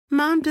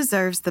Mom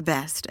deserves the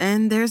best,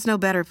 and there's no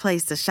better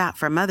place to shop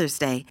for Mother's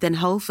Day than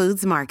Whole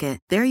Foods Market.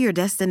 They're your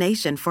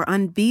destination for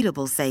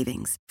unbeatable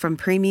savings, from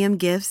premium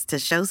gifts to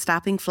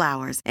show-stopping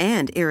flowers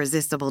and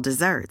irresistible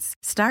desserts.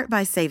 Start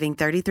by saving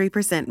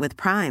 33% with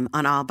Prime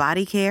on all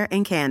body care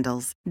and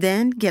candles.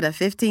 Then get a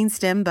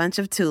 15-stem bunch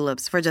of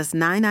tulips for just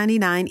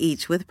 $9.99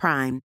 each with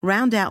Prime.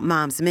 Round out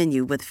Mom's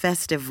menu with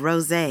festive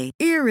rosé,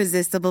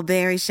 irresistible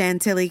berry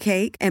chantilly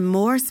cake, and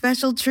more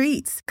special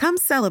treats. Come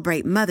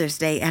celebrate Mother's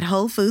Day at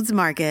Whole Foods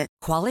Market.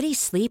 Quality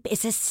sleep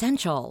is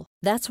essential.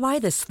 That's why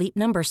the Sleep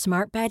Number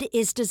Smart Bed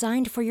is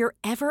designed for your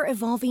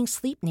ever-evolving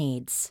sleep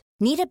needs.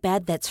 Need a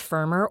bed that's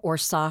firmer or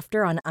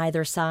softer on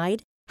either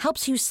side?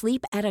 Helps you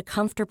sleep at a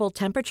comfortable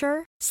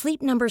temperature?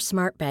 Sleep Number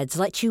Smart Beds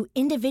let you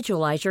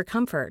individualize your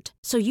comfort,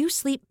 so you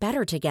sleep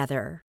better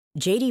together.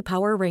 J.D.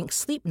 Power ranks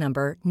Sleep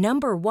Number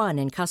number 1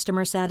 in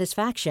customer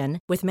satisfaction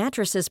with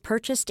mattresses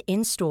purchased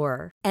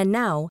in-store. And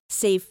now,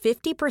 save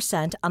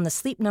 50% on the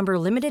Sleep Number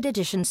Limited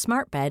Edition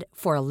Smart Bed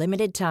for a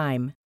limited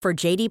time. For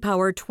J.D.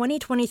 Power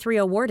 2023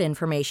 award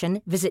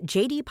information, visit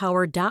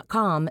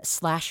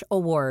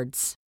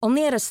jdpower.com/awards.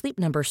 Only at a Sleep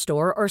Number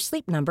store or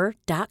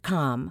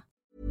sleepnumber.com.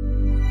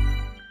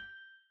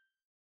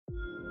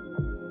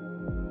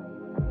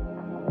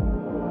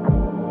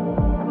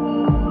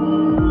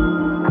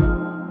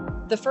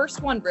 The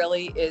first one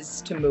really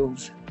is to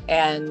move,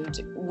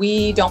 and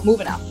we don't move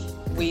enough.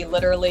 We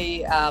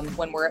literally,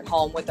 when we're at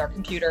home with our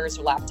computers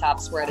or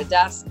laptops, we're at a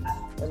desk,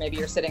 or maybe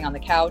you're sitting on the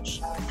couch,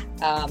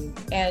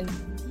 and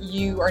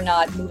you are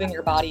not moving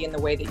your body in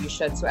the way that you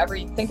should. So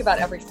think about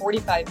every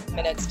 45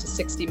 minutes to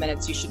 60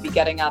 minutes, you should be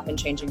getting up and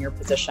changing your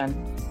position.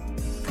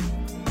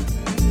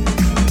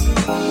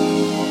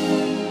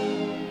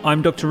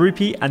 I'm Dr.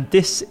 Rupi, and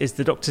this is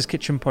the Doctor's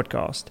Kitchen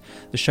podcast,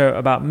 the show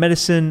about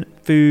medicine,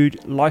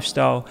 food,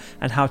 lifestyle,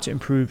 and how to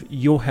improve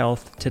your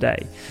health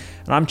today.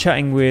 And I'm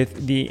chatting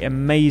with the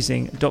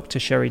amazing Dr.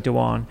 Sheri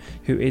Dewan,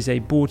 who is a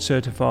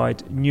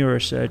board-certified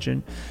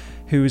neurosurgeon,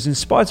 who was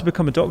inspired to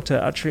become a doctor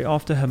actually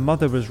after her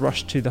mother was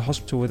rushed to the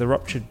hospital with a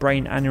ruptured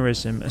brain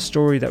aneurysm, a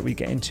story that we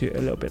get into a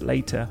little bit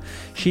later.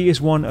 She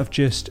is one of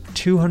just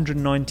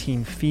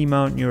 219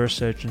 female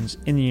neurosurgeons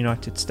in the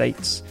United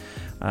States.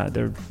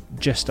 There are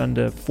just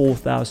under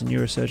 4,000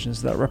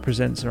 neurosurgeons. That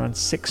represents around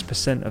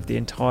 6% of the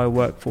entire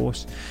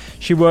workforce.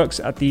 She works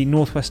at the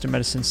Northwestern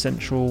Medicine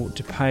Central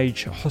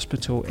DuPage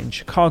Hospital in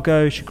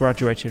Chicago. She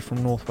graduated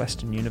from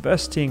Northwestern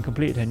University and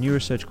completed her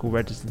neurosurgical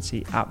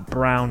residency at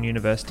Brown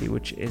University,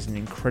 which is an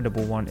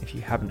incredible one if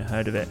you haven't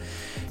heard of it.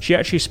 She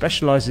actually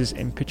specializes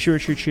in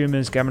pituitary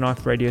tumors, gamma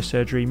knife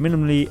radiosurgery,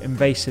 minimally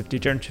invasive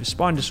degenerative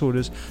spine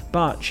disorders,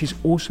 but she's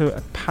also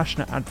a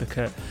passionate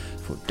advocate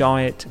for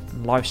diet,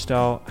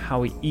 lifestyle, how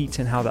we eat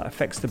and how that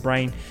affects the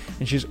brain.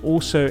 And she's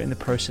also in the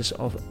process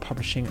of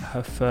publishing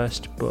her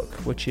first book,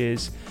 which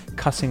is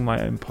Cutting My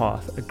Own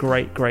Path, a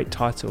great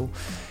title.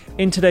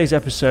 In today's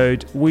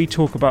episode, we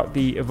talk about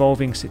the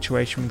evolving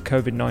situation with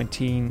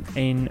COVID-19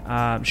 in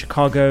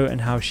Chicago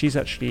and how she's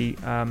actually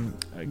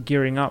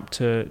gearing up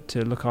to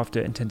look after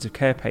intensive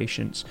care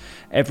patients.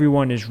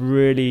 Everyone is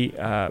really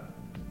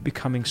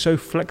becoming so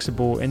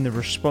flexible in the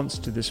response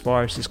to this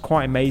virus. It's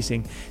quite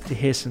amazing to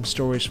hear some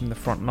stories from the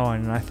front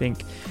line, and I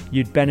think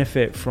you'd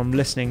benefit from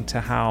listening to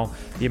how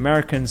the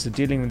Americans are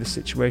dealing with the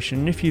situation.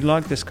 And if you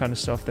like this kind of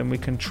stuff, then we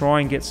can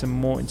try and get some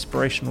more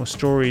inspirational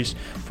stories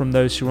from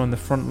those who are on the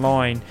front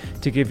line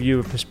to give you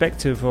a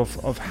perspective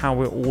of how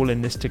we're all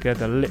in this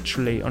together,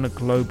 literally on a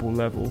global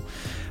level.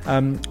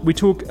 We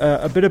talk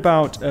a bit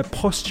about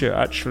posture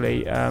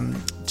actually,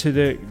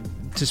 to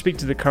speak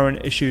to the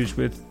current issues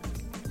with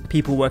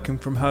people working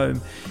from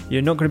home.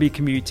 You're not going to be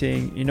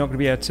commuting, you're not going to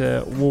be able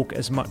to walk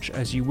as much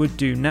as you would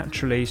do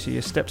naturally, so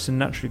your steps are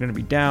naturally going to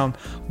be down.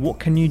 What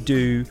can you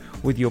do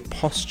with your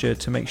posture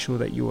to make sure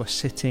that you are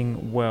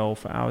sitting well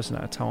for hours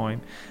at a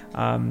time?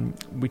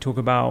 We talk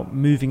about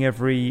moving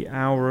every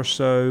hour or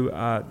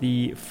so,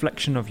 the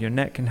flexion of your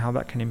neck and how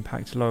that can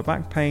impact lower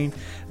back pain,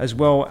 as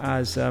well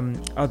as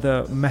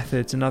other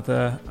methods and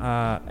other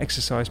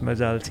exercise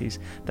modalities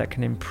that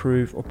can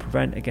improve or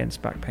prevent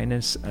against back pain.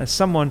 As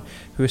someone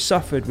who has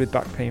suffered with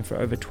back pain for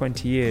over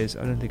 20 years,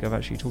 I don't think I've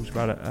actually talked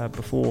about it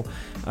before,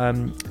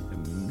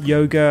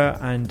 yoga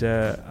and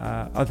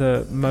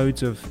other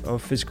modes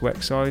of physical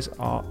exercise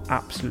are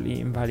absolutely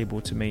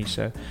invaluable to me.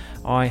 So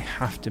I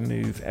have to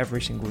move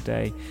every single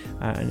day,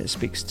 and it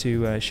speaks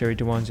to Sheri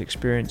Dewan's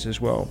experience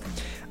as well.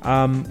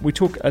 We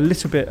talk a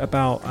little bit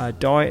about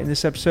diet in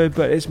this episode,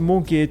 but it's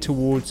more geared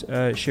towards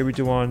Sheri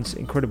Dewan's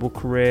incredible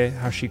career,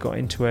 how she got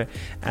into it,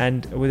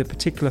 and with a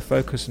particular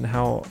focus on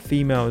how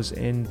females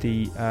in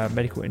the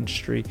medical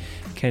industry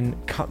can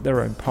cut their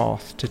own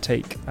path, to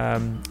take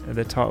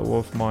the title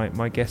of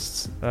my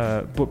guest's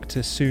book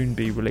to soon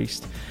be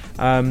released.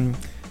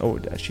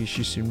 Actually,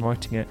 she's soon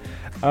writing it.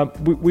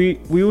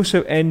 We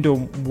also end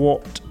on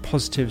what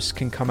positives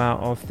can come out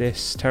of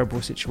this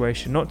terrible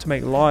situation, not to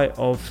make light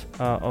of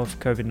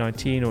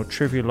COVID-19 or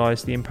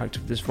trivialize the impact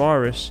of this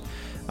virus,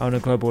 on a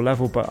global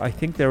level, but I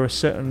think there are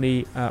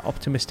certainly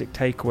optimistic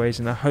takeaways,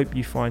 and I hope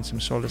you find some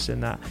solace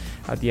in that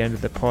at the end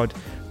of the pod.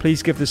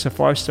 Please give this a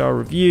 5-star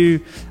review.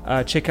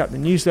 Check out the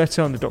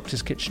newsletter on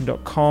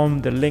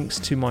thedoctorskitchen.com. The links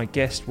to my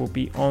guest will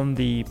be on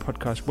the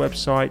podcast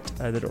website,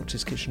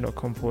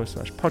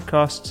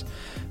 thedoctorskitchen.com/podcasts.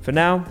 For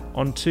now,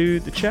 on to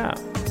the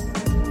chat.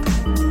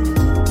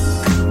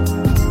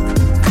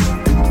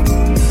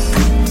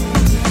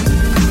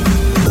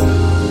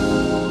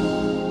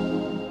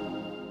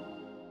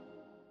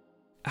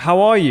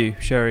 How are you,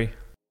 Sheri?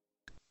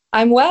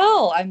 I'm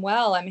well.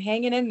 I'm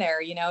hanging in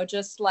there,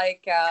 just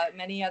like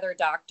many other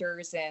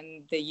doctors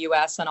in the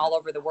US and all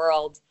over the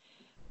world.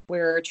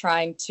 We're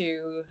trying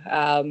to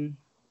kind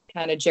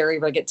of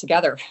jerry-rig it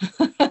together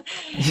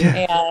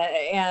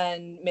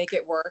and make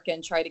it work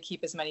and try to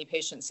keep as many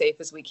patients safe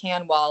as we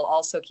can while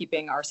also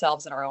keeping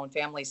ourselves and our own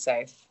families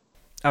safe.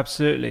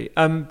 Absolutely.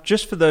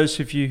 Just for those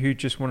of you who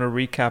just want a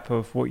recap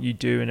of what you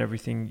do and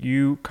everything,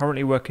 you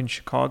currently work in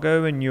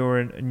Chicago and you're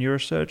a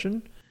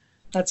neurosurgeon?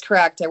 That's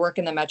correct. I work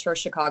in the metro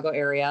Chicago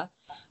area.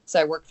 So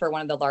I work for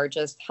one of the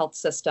largest health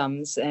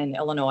systems in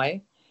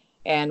Illinois,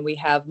 and we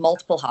have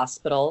multiple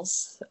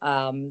hospitals.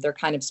 They're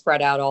kind of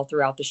spread out all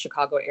throughout the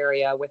Chicago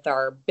area, with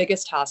our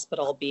biggest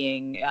hospital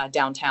being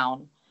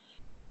downtown.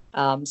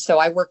 So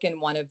I work in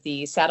one of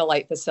the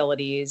satellite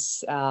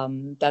facilities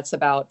that's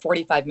about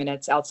 45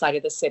 minutes outside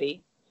of the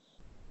city.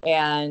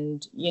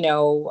 And,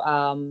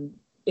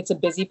 it's a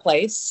busy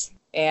place.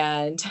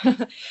 And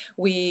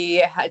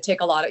we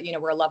take a lot of,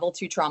 we're a level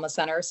 2 trauma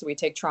center, so we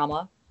take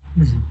trauma.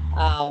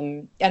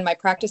 And my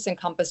practice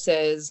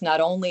encompasses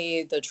not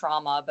only the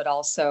trauma, but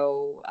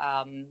also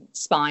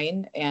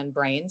spine and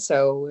brain.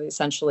 So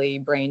essentially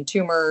brain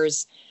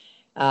tumors,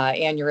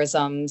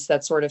 aneurysms,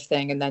 that sort of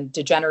thing. And then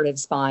degenerative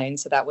spine.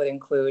 So that would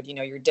include,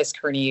 your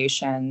disc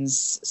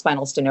herniations,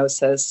 spinal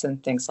stenosis,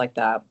 and things like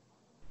that.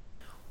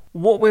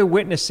 What we're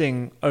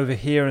witnessing over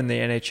here in the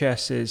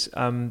NHS is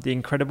the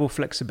incredible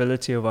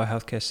flexibility of our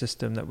healthcare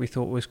system that we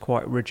thought was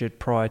quite rigid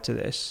prior to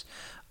this.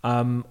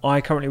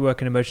 I currently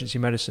work in emergency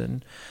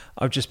medicine.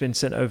 I've just been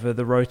sent over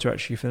the rota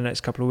actually for the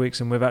next couple of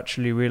weeks, and we've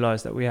actually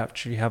realized that we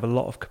actually have a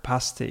lot of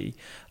capacity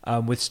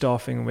with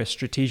staffing, and we're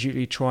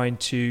strategically trying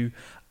to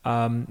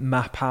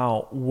map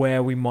out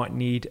where we might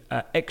need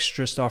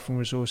extra staffing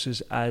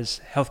resources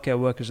as healthcare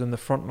workers on the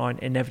front line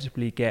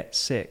inevitably get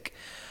sick.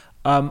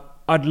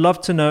 I'd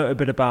love to know a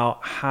bit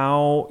about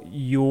how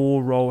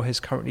your role has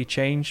currently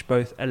changed,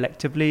 both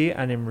electively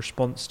and in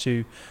response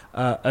to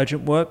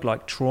urgent work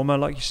like trauma,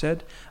 like you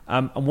said,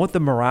 and what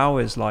the morale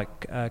is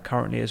like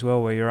currently as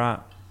well, where you're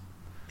at.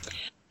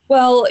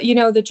 Well,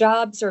 the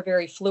jobs are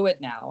very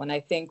fluid now, and I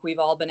think we've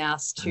all been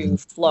asked to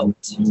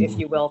float, if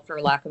you will, for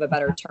lack of a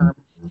better term.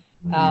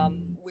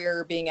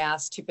 We're being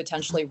asked to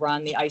potentially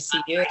run the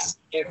ICU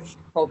if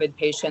COVID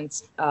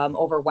patients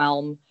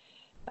overwhelm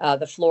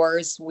the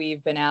floors.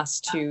 We've been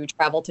asked to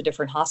travel to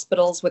different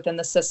hospitals within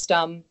the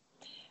system.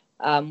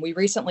 We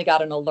recently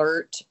got an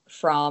alert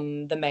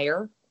from the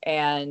mayor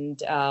and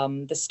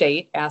the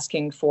state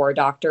asking for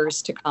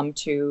doctors to come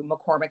to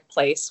McCormick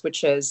Place,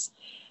 which is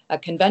a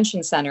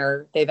convention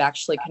center. They've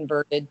actually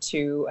converted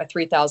to a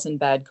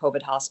 3,000-bed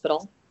COVID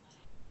hospital.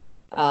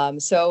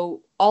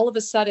 So all of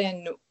a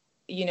sudden,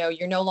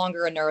 you're no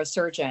longer a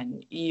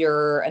neurosurgeon.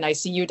 You're an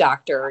ICU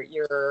doctor.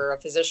 You're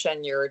a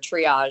physician. You're a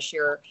triage.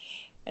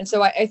 And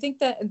so I think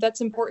that's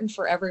important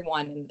for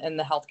everyone in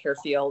the healthcare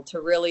field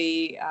to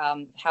really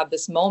have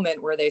this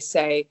moment where they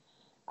say,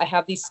 I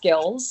have these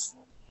skills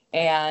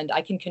and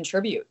I can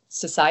contribute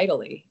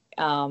societally.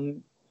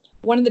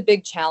 One of the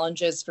big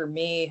challenges for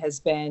me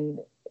has been,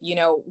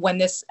 when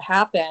this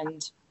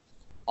happened,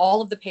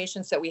 all of the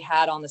patients that we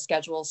had on the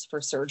schedules for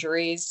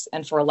surgeries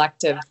and for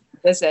elective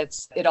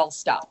visits, it all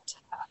stopped.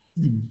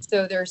 Mm-hmm.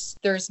 So there's,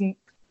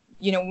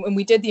 when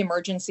we did the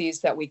emergencies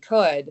that we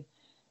could,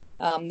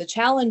 the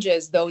challenge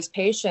is those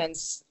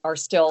patients are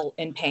still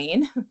in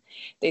pain.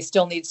 They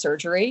still need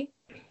surgery.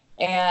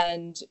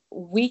 And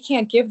we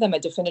can't give them a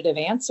definitive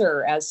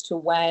answer as to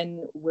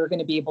when we're going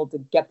to be able to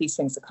get these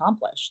things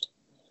accomplished.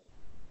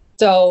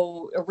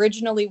 So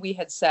originally we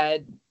had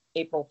said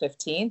April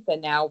 15th,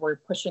 and now we're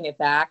pushing it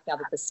back now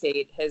that the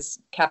state has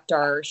kept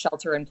our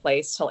shelter in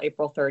place till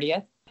April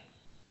 30th.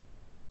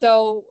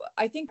 So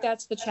I think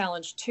that's the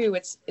challenge too.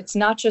 It's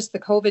not just the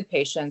COVID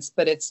patients,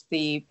 but it's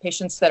the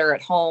patients that are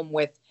at home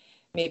with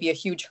maybe a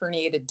huge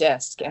herniated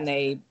disc and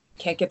they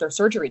can't get their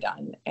surgery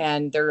done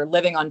and they're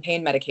living on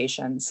pain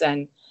medications.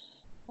 And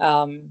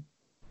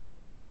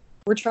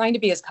we're trying to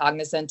be as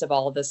cognizant of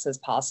all of this as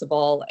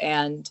possible.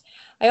 And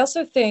I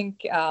also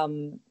think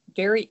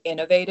very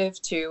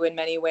innovative too, in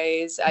many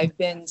ways. I've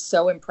been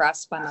so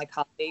impressed by my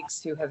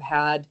colleagues who have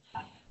had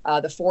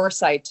the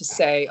foresight to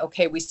say,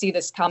 okay, we see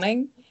this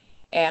coming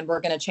and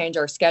we're going to change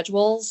our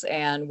schedules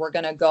and we're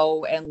going to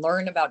go and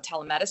learn about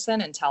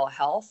telemedicine and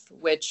telehealth,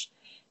 which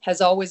has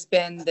always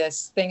been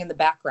this thing in the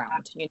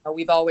background.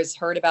 We've always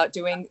heard about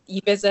doing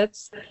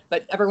e-visits,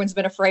 but everyone's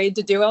been afraid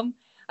to do them.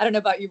 I don't know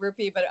about you,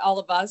 Rupi, but all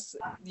of us,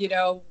 we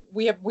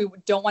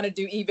don't want to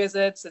do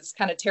e-visits. It's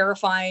kind of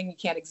terrifying. You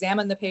can't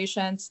examine the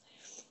patients.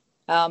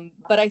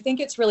 But I think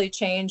it's really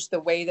changed the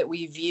way that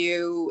we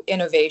view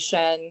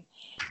innovation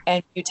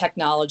and view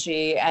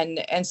technology.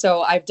 And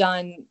so I've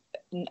done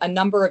a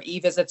number of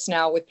e-visits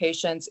now with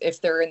patients.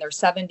 If they're in their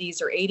 70s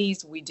or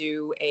 80s, we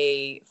do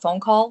a phone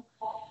call.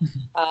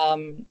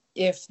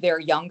 If they're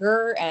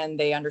younger and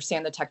they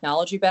understand the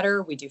technology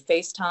better, we do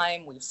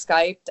FaceTime, we've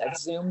Skyped, I've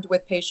Zoomed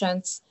with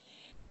patients.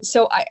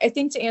 So I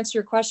think to answer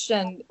your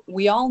question,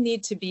 we all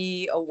need to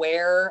be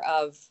aware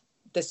of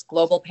this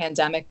global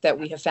pandemic that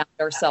we have found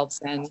ourselves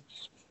in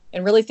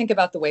and really think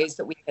about the ways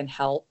that we can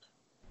help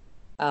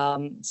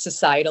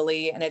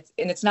societally. And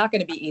it's not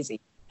going to be easy.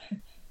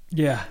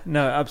 Yeah,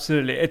 no,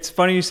 absolutely. It's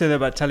funny you say that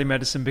about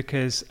telemedicine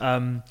because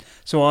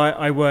so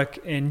I work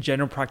in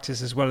general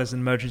practice as well as in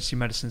emergency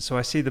medicine. So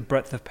I see the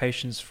breadth of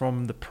patients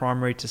from the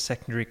primary to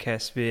secondary care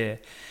sphere.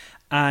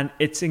 And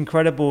it's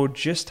incredible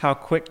just how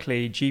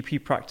quickly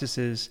GP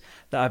practices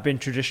that have been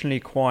traditionally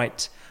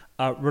quite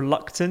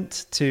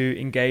reluctant to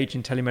engage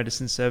in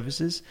telemedicine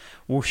services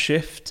will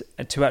shift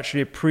to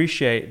actually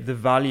appreciate the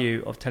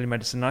value of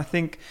telemedicine. And I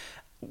think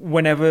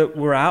whenever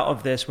we're out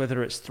of this,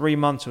 whether it's 3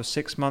 months or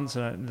 6 months,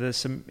 there's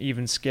some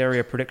even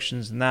scarier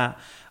predictions than that,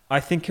 I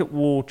think it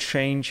will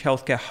change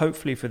healthcare,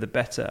 hopefully for the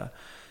better.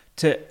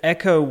 To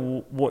echo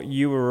what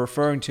you were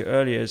referring to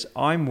earlier, is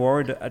I'm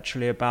worried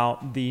actually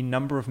about the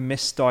number of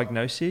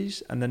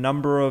misdiagnoses and the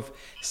number of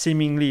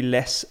seemingly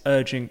less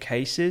urgent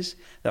cases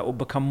that will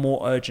become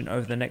more urgent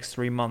over the next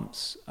 3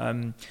 months.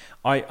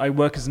 I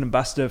work as an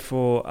ambassador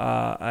for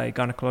a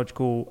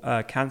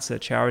gynecological cancer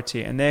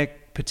charity, and they're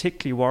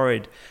particularly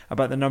worried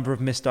about the number of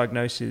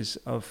misdiagnoses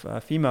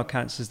of female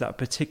cancers that are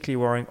particularly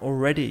worrying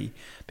already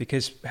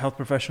because health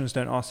professionals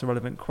don't ask the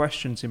relevant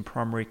questions in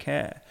primary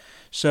care.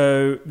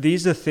 So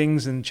these are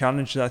things and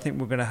challenges I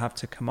think we're going to have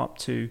to come up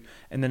to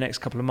in the next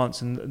couple of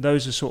months, and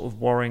those are sort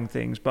of worrying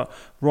things. But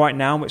right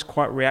now it's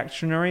quite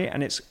reactionary,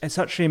 and it's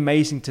actually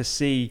amazing to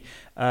see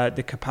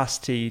the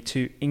capacity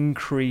to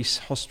increase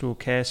hospital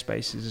care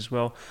spaces as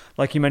well.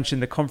 Like you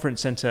mentioned, the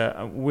conference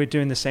center, we're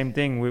doing the same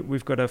thing.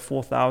 We've got a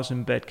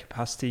 4,000 bed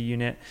capacity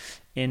unit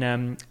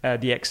in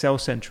the Excel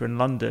Centre in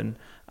London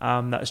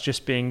that's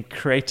just being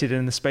created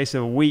in the space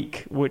of a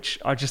week, which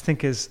I just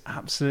think is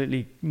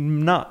absolutely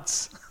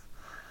nuts.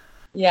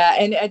 Yeah,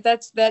 and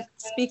that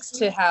speaks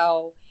to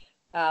how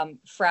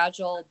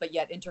fragile but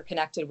yet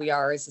interconnected we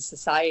are as a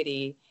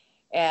society,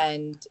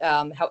 and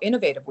how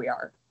innovative we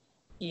are.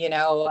 You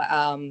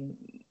know,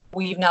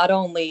 we've not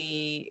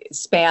only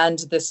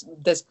spanned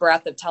this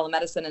breadth of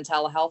telemedicine and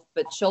telehealth,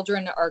 but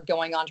children are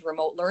going on to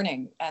remote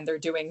learning and they're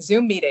doing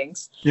Zoom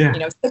meetings. Yeah. You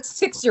know,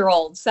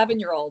 6-year-olds,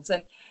 7-year-olds,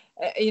 and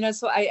you know,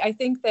 so I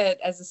think that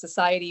as a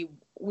society,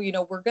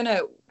 we're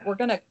gonna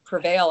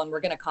prevail and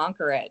we're gonna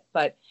conquer it,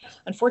 but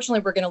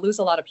unfortunately we're gonna lose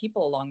a lot of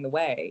people along the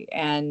way.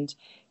 And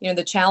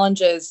the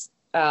challenges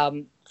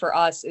for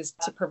us is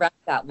to prevent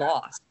that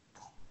loss.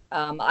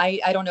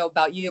 I don't know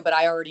about you, but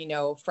I already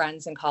know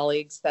friends and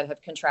colleagues that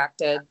have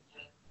contracted,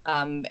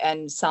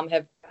 and some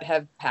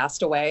have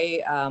passed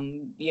away.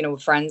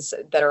 Friends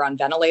that are on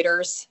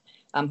ventilators,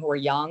 who are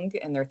young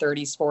in their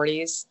 30s,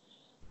 40s.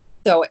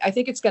 So I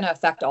think it's going to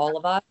affect all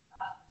of us.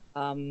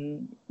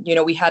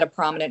 We had a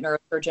prominent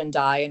neurosurgeon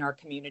die in our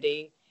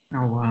community.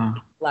 Oh, wow.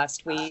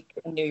 Last week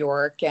in New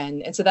York.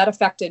 And so that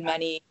affected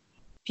many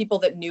people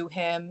that knew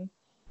him.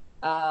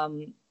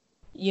 And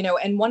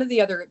one of the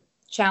other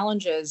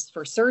challenges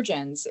for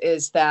surgeons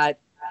is that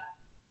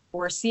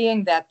we're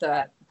seeing that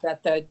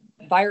the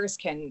virus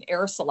can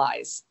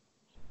aerosolize.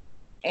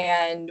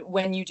 And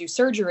when you do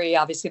surgery,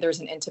 obviously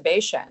there's an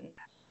intubation.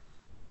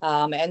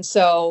 And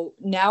so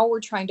now we're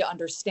trying to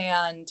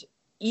understand,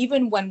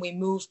 even when we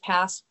move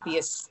past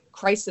this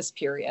crisis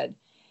period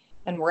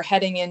and we're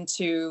heading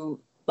into,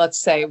 let's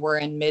say we're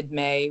in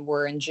mid-May,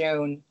 we're in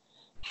June,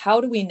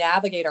 how do we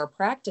navigate our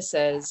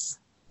practices?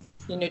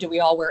 Do we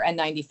all wear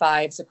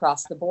N95s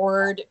across the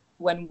board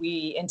when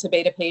we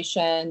intubate a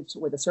patient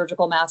with a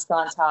surgical mask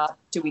on top?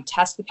 Do we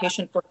test the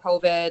patient for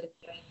COVID?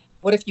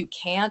 What if you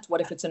can't?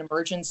 What if it's an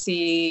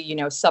emergency,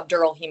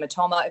 subdural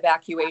hematoma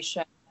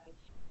evacuation?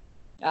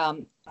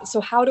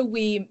 So how do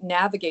we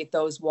navigate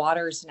those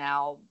waters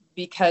now?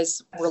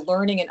 Because we're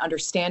learning and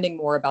understanding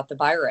more about the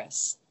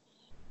virus.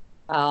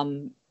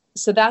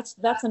 So that's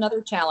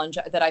another challenge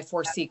that I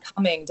foresee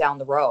coming down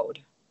the road.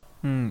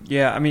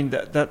 Yeah, I mean,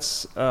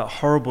 that's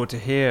horrible to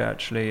hear,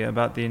 actually,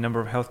 about the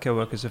number of healthcare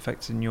workers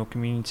affected in your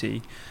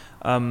community.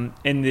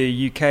 In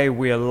the UK,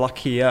 we are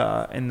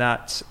luckier in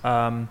that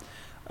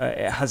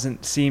it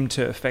hasn't seemed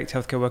to affect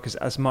healthcare workers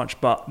as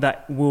much, but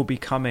that will be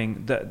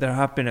coming. There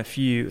have been a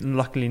few,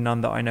 luckily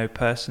none that I know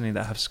personally,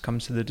 that have succumbed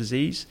to the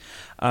disease.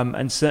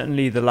 And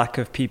certainly the lack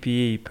of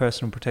PPE,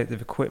 personal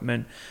protective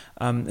equipment,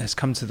 has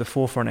come to the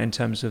forefront in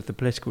terms of the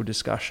political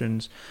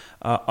discussions.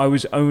 I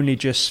was only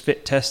just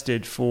fit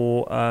tested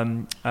for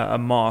a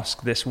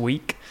mask this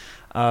week.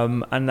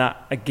 And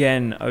that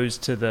again owes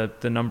to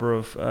the number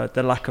of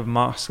the lack of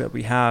masks that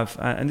we have,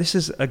 and this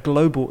is a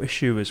global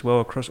issue as well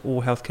across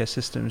all healthcare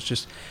systems,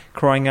 just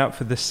crying out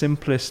for the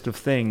simplest of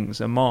things,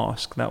 a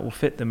mask that will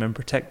fit them and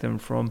protect them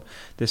from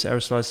this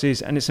aerosolized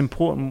disease. And it's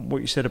important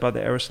what you said about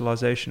the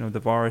aerosolization of the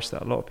virus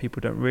that a lot of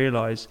people don't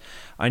realize.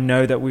 I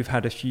know that we've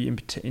had a few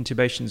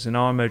intubations in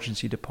our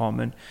emergency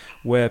department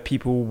where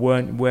people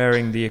weren't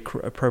wearing the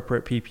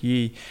appropriate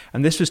PPE,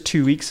 and this was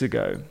 2 weeks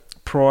ago,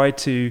 prior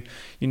to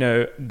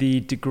the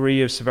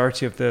degree of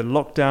severity of the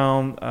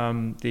lockdown,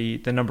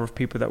 the number of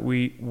people that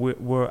we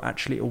were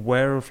actually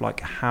aware of,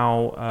 like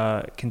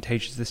how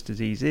contagious this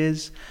disease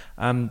is.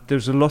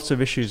 There's a lot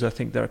of issues I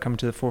think that are coming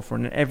to the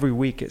forefront, and every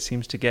week it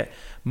seems to get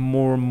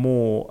more and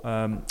more.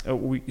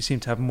 We seem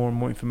to have more and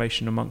more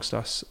information amongst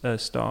us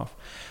staff.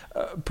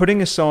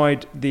 Putting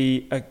aside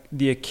the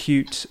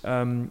acute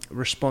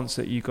response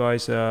that you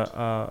guys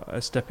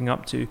are stepping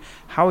up to,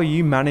 how are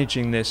you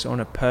managing this on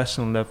a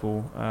personal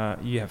level?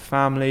 You have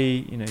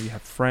family, you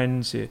have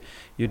friends.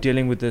 You're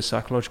dealing with the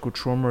psychological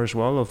trauma as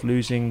well of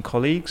losing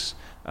colleagues.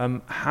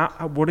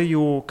 What are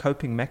your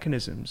coping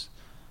mechanisms?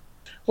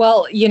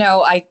 Well,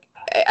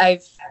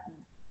 I've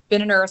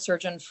been a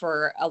neurosurgeon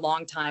for a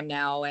long time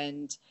now,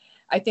 and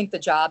I think the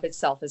job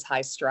itself is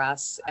high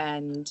stress.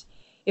 And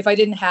if I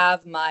didn't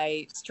have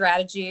my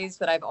strategies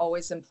that I've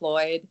always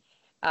employed,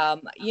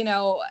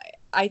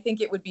 I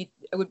think it would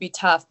be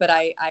tough. But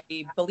I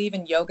believe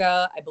in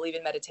yoga. I believe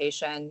in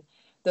meditation.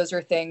 Those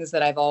are things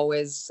that I've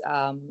always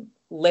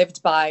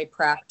lived by,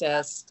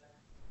 practiced.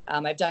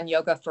 I've done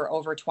yoga for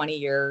over 20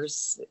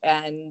 years.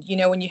 And,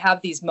 when you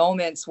have these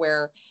moments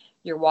where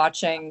you're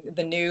watching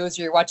the news,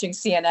 or you're watching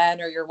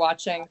CNN, or you're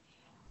watching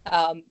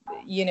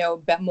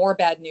more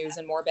bad news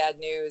and more bad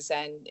news,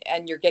 and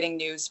you're getting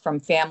news from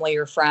family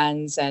or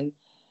friends. And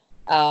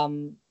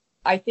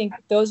I think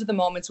those are the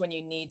moments when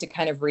you need to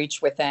kind of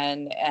reach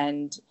within,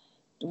 and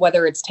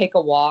whether it's take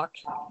a walk,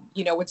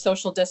 with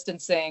social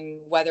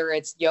distancing, whether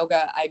it's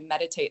yoga, I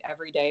meditate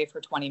every day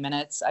for 20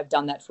 minutes. I've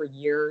done that for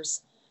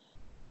years.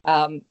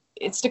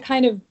 It's to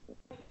kind of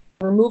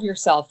remove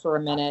yourself for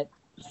a minute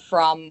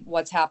from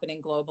what's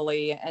happening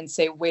globally and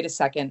say, wait a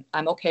second,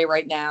 I'm okay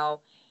right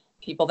now.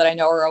 People that I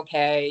know are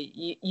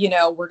okay.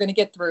 We're going to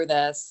get through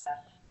this.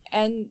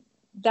 And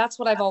that's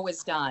what I've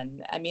always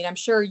done. I mean, I'm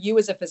sure you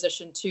as a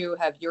physician too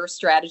have your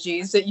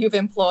strategies that you've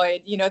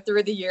employed,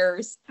 through the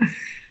years.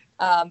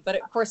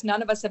 But of course,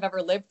 none of us have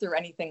ever lived through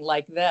anything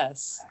like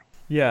this.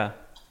 Yeah.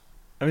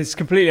 I mean, it's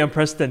completely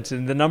unprecedented.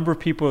 And the number of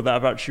people that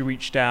have actually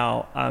reached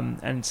out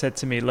and said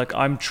to me, look,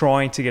 I'm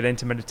trying to get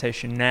into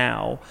meditation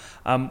now,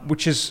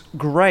 which is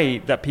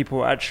great that people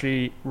are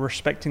actually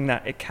respecting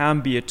that it can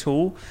be a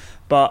tool.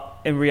 But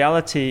in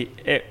reality,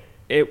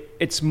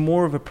 it's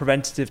more of a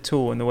preventative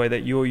tool in the way that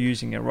you're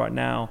using it right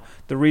now.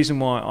 The reason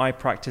why I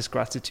practice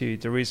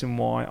gratitude, the reason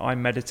why I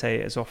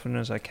meditate as often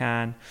as I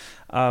can,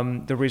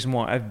 the reason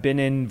why I've been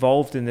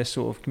involved in this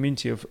sort of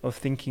community of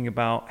thinking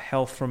about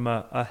health from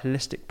a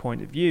holistic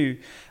point of view,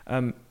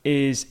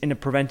 is in a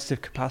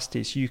preventative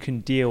capacity, so you can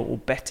deal or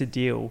better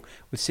deal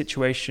with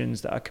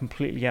situations that are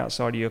completely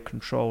outside of your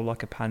control,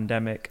 like a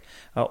pandemic,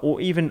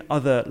 or even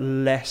other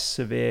less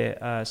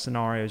severe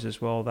scenarios as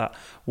well that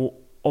will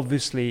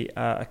obviously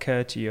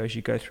occur to you as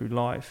you go through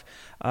life.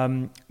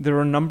 There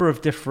are a number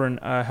of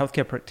different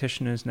healthcare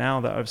practitioners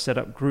now that have set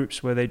up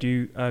groups where they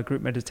do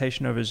group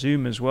meditation over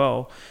Zoom as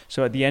well.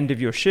 So at the end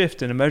of your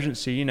shift in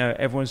emergency,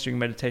 everyone's doing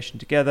meditation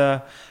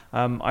together.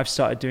 I've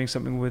started doing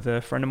something with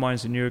a friend of mine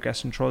who's a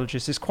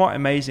neurogastroenterologist. It's quite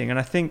amazing. And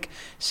I think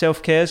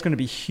self-care is going to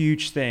be a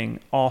huge thing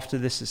after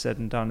this is said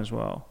and done as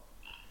well.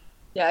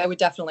 Yeah, I would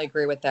definitely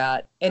agree with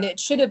that. And it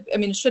should have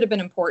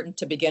been important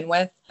to begin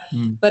with.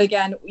 But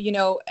again,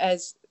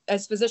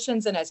 as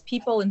physicians and as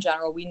people in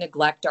general, we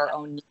neglect our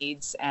own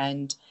needs.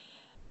 And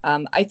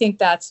I think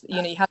that's,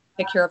 you have to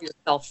take care of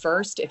yourself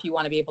first if you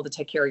want to be able to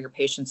take care of your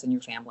patients and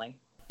your family.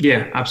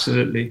 Yeah,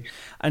 absolutely.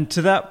 And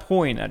to that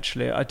point,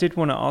 actually, I did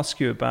want to ask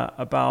you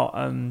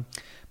about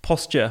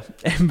posture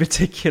in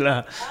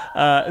particular.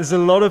 There's a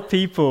lot of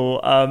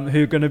people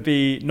who are going to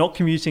be not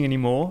commuting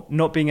anymore,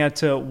 not being able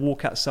to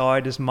walk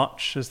outside as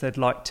much as they'd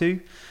like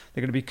to. They're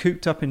going to be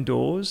cooped up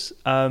indoors,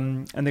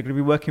 and they're going to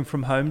be working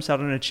from home, sat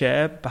on a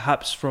chair,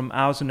 perhaps from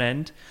hours on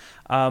end,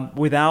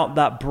 without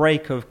that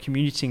break of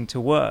commuting to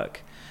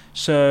work.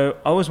 So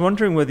I was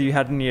wondering whether you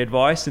had any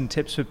advice and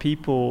tips for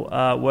people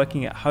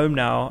working at home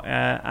now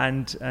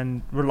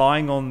and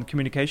relying on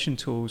communication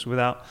tools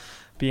without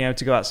being able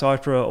to go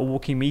outside for a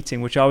walking meeting,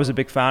 which I was a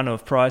big fan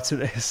of prior to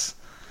this.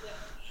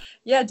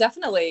 Yeah,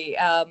 definitely.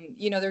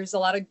 There's a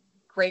lot of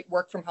great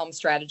work from home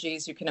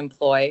strategies you can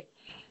employ.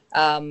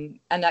 And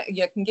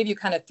I can give you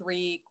kind of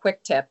 3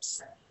 quick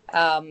tips.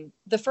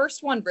 The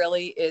first one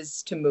really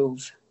is to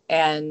move,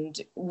 and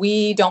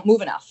we don't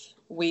move enough.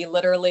 We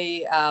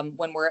literally,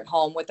 when we're at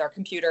home with our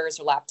computers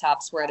or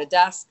laptops, we're at a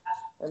desk,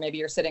 or maybe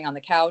you're sitting on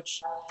the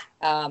couch,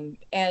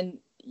 and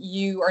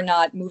you are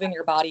not moving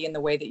your body in the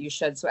way that you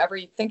should. So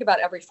think about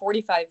every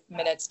 45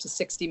 minutes to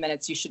 60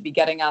 minutes, you should be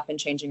getting up and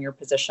changing your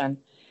position.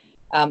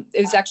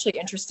 It was actually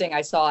interesting.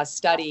 I saw a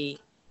study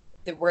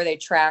where they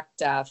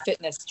tracked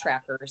fitness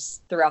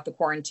trackers throughout the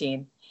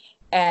quarantine.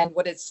 And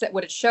what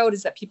it showed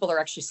is that people are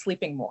actually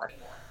sleeping more.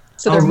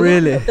 So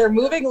they're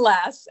moving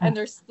less and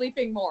they're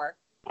sleeping more,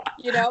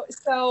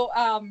 So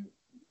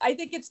I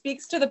think it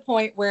speaks to the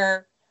point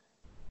where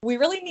we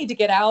really need to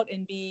get out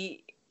and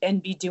be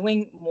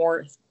doing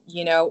more.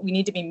 We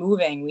need to be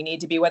moving. We need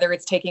to be, whether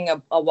it's taking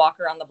a walk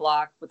around the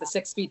block with a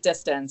 6 feet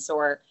distance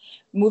or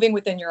moving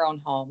within your own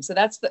home. So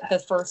that's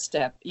the first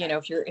step.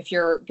 If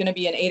you're going to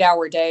be an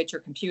 8-hour day at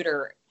your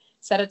computer,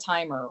 set a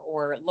timer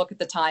or look at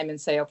the time and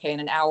say, okay, in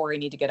an hour, I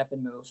need to get up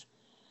and move.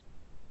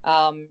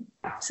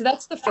 So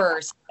that's the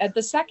first. And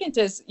the second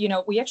is,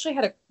 we actually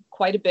had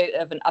quite a bit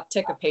of an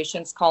uptick of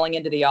patients calling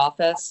into the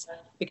office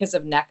because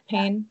of neck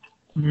pain.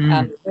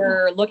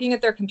 They're looking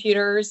at their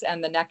computers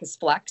and the neck is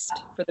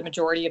flexed for the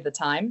majority of the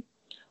time,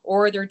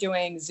 or they're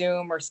doing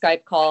Zoom or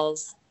Skype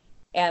calls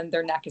and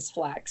their neck is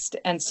flexed.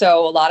 And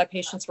so a lot of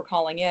patients were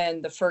calling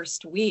in the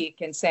first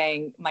week and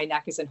saying, my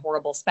neck is in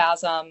horrible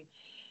spasm.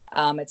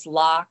 It's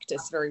locked.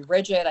 It's very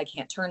rigid. I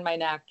can't turn my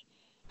neck.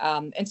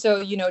 And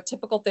so,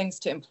 typical things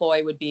to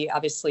employ would be,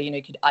 obviously,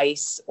 you could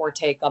ice or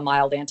take a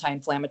mild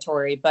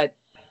anti-inflammatory, but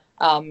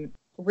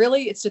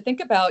really it's to think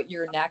about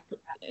your neck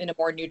in a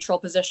more neutral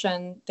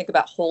position. Think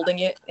about holding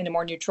it in a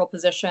more neutral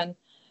position.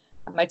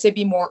 I'd say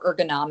be more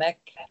ergonomic.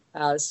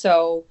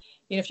 So,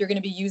 if you're going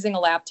to be using a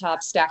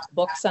laptop, stack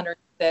books underneath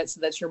it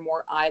so that you're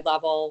more eye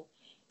level.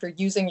 If you're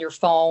using your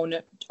phone,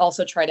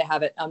 also try to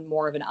have it on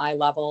more of an eye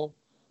level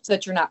so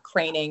that you're not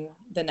craning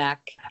the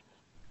neck.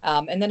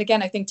 And then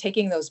again, I think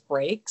taking those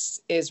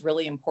breaks is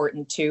really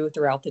important too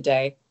throughout the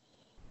day.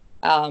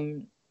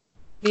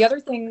 The other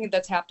thing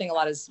that's happening a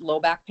lot is low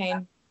back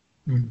pain.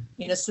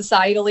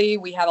 Societally,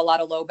 we have a lot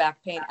of low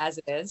back pain as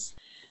it is,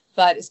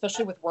 but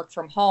especially with work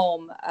from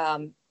home,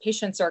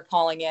 patients are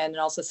calling in and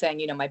also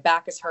saying, my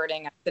back is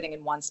hurting. I'm sitting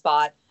in one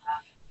spot.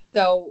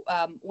 So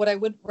what I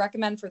would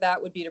recommend for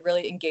that would be to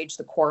really engage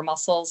the core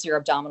muscles, your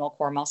abdominal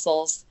core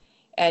muscles.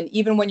 And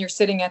even when you're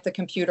sitting at the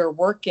computer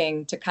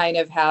working, to kind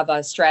of have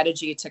a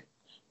strategy to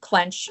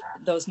clench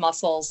those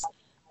muscles,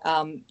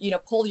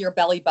 pull your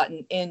belly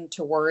button in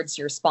towards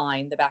your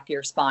spine, the back of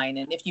your spine.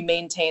 And if you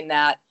maintain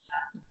that,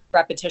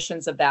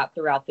 repetitions of that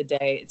throughout the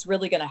day, it's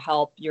really going to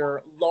help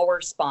your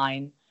lower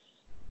spine,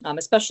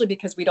 especially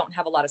because we don't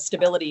have a lot of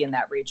stability in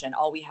that region.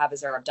 All we have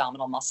is our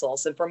abdominal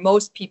muscles. And for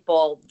most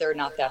people, they're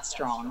not that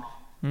strong.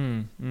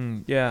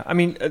 Yeah, I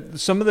mean,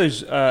 some of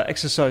those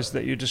exercises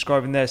that you're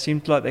describing there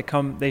seem like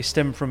they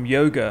stem from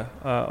yoga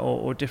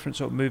or different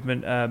sort of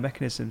movement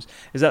mechanisms.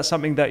 Is that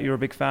something that you're a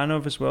big fan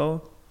of as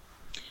well?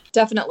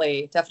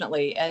 Definitely.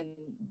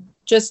 And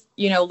just,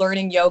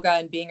 learning yoga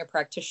and being a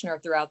practitioner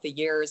throughout the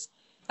years,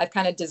 I've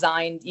kind of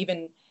designed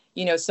even,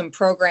 some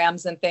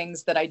programs and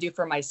things that I do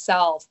for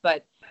myself.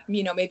 But,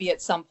 maybe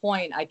at some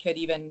point I could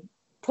even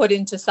put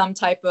into some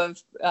type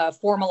of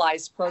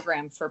formalized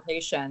program for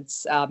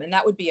patients. And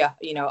that would be a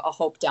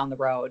hope down the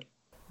road.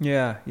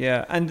 Yeah.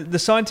 And the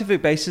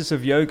scientific basis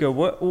of yoga,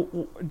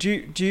 what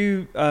do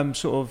you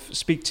sort of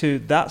speak to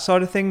that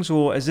side of things,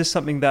 or is this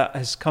something that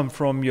has come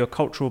from your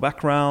cultural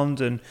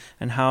background and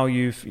how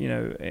you've,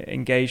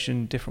 engaged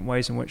in different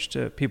ways in which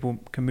people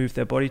can move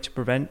their body to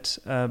prevent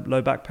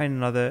low back pain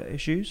and other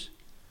issues?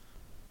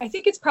 I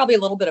think it's probably a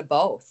little bit of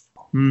both.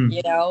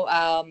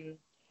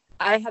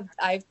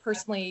 I've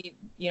personally,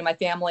 my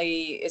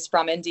family is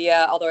from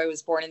India, although I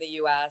was born in the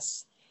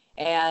US.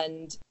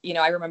 And,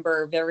 I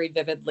remember very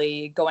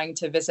vividly going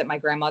to visit my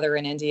grandmother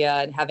in India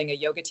and having a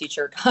yoga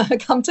teacher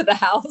come to the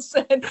house.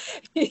 And,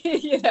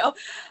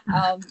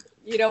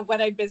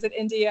 when I visit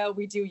India,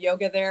 we do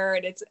yoga there.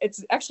 And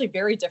it's actually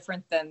very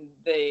different than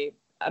the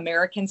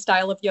American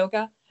style of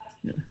yoga.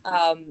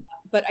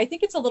 But I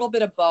think it's a little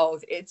bit of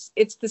both.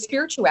 It's the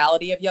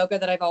spirituality of yoga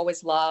that I've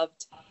always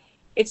loved.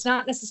 It's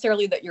not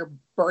necessarily that you're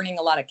burning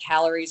a lot of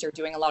calories or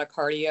doing a lot of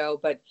cardio,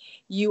 but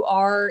you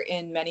are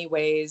in many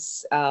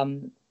ways,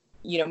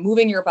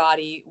 moving your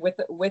body with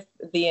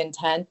the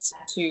intent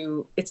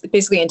it's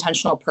basically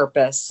intentional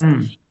purpose.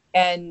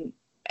 And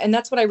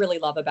that's what I really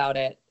love about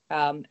it.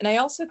 And I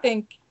also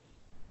think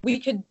we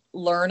could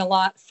learn a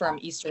lot from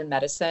Eastern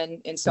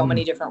medicine in so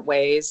many different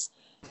ways.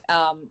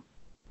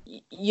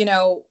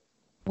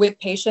 With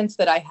patients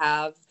that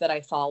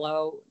I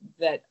follow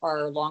that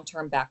are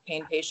long-term back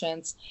pain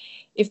patients,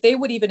 if they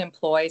would even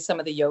employ some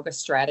of the yoga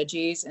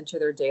strategies into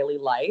their daily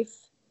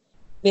life,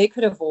 they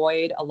could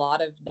avoid a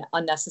lot of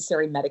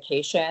unnecessary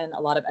medication, a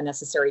lot of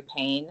unnecessary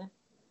pain.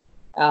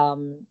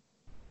 I'm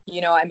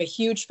a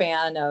huge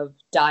fan of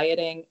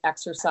dieting,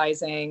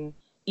 exercising,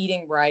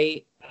 eating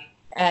right,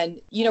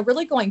 and,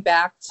 really going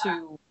back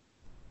to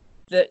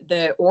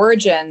the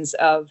origins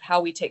of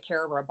how we take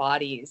care of our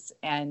bodies.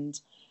 And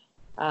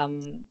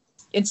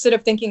instead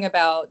of thinking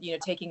about,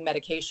 taking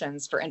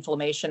medications for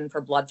inflammation,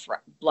 for blood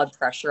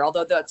pressure,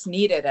 although that's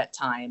needed at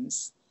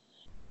times.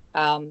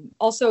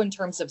 Also in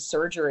terms of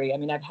surgery,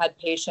 I've had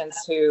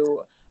patients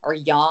who are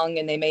young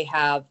and they may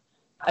have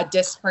a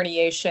disc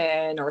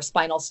herniation or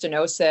spinal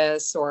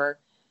stenosis or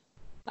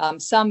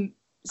some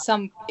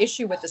some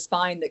issue with the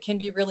spine that can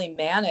be really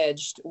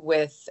managed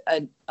with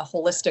a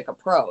holistic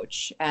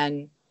approach.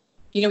 And,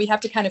 we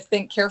have to kind of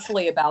think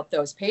carefully about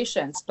those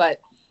patients. But,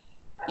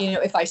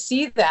 if I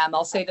see them,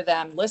 I'll say to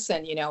them,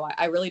 listen,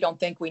 I really don't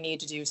think we need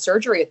to do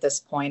surgery at this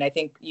point. I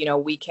think,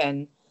 we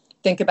can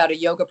think about a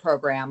yoga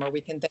program, or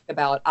we can think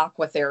about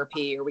aqua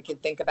therapy, or we can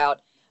think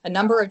about a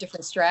number of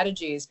different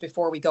strategies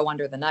before we go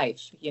under the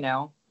knife,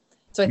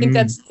 So I think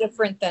that's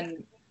different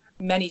than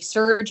many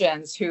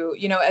surgeons who,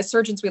 as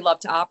surgeons, we love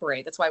to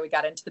operate. That's why we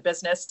got into the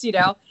business,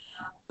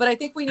 But I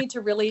think we need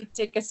to really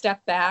take a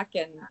step back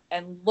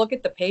and look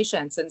at the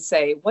patients and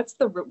say, what's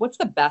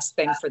the best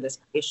thing for this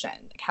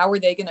patient? How are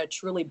they going to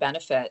truly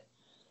benefit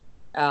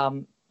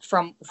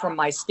from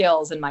my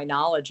skills and my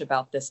knowledge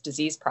about this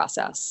disease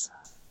process?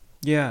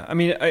 Yeah, I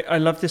mean, I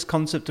love this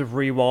concept of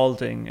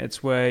rewilding.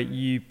 It's where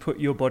you put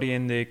your body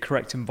in the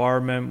correct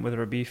environment,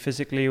 whether it be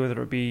physically, whether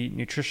it be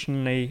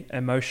nutritionally,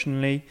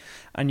 emotionally,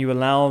 and you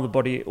allow the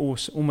body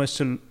almost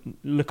to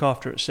look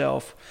after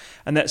itself.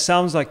 And that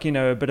sounds like,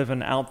 a bit of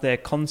an out there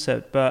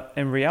concept, but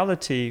in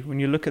reality,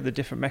 when you look at the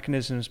different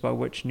mechanisms by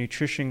which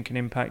nutrition can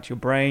impact your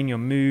brain, your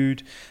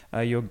mood,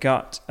 your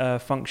gut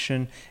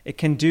function, it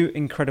can do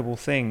incredible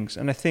things.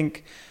 And I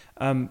think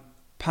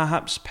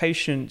perhaps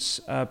patients,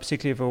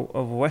 particularly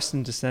of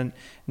Western descent,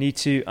 need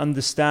to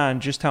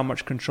understand just how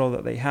much control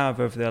that they have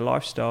over their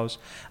lifestyles,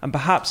 and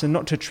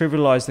not to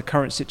trivialize the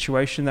current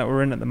situation that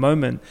we're in at the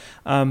moment,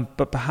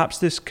 but perhaps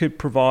this could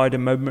provide a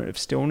moment of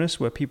stillness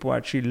where people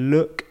actually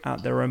look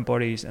at their own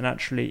bodies and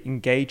actually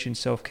engage in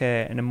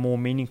self-care in a more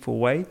meaningful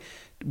way,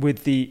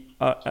 with the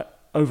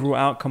overall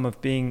outcome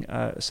of being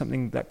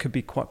something that could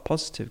be quite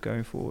positive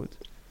going forward.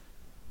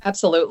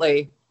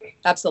 Absolutely.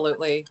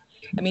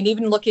 I mean,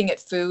 even looking at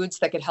foods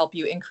that could help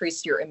you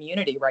increase your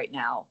immunity right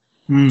now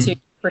to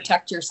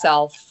protect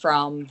yourself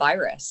from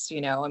virus.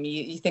 I mean,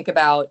 you think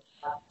about,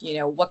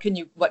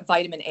 what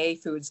vitamin A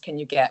foods can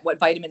you get? What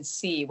vitamin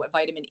C, what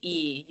vitamin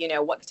E,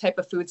 what type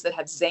of foods that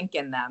have zinc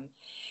in them?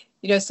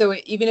 So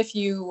even if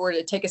you were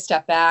to take a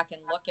step back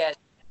and look at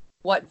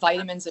what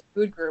vitamins and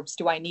food groups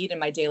do I need in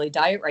my daily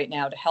diet right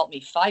now to help me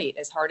fight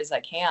as hard as I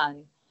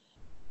can,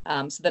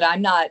 so that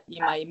I'm not,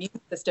 my immune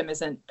system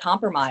isn't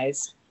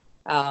compromised,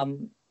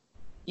 and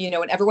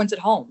everyone's at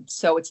home.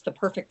 So it's the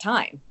perfect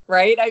time,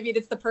 right? I mean,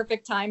 it's the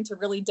perfect time to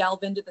really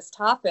delve into this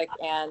topic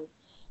and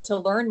to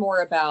learn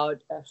more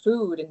about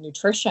food and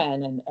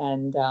nutrition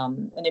and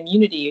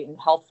immunity and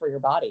health for your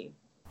body.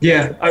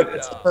 Yeah.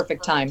 It's the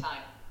perfect time.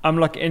 I'm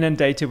like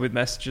inundated with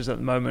messages at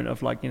the moment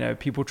of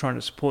people trying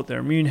to support their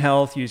immune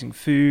health using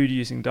food,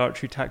 using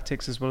dietary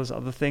tactics as well as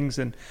other things.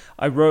 And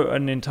I wrote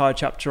an entire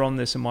chapter on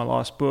this in my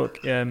last book,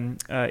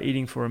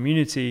 Eating for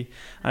Immunity.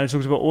 And it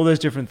talks about all those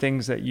different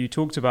things that you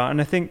talked about.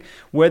 And I think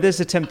where there's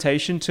a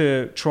temptation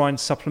to try and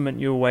supplement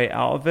your way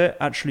out of it,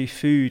 actually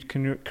food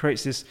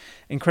creates this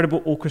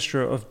incredible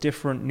orchestra of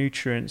different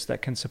nutrients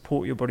that can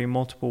support your body in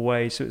multiple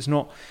ways. So it's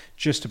not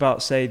just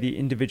about, say, the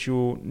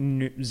individual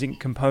zinc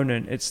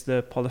component. It's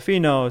the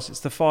polyphenols,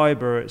 it's the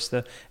fiber,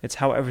 it's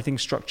how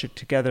everything's structured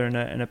together in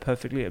a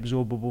perfectly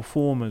absorbable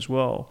form as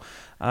well.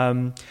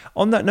 On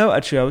that note,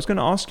 actually, I was going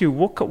to ask you,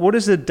 what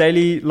does a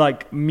daily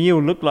meal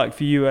look like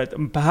for you?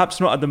 Perhaps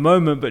not at the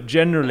moment, but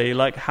generally,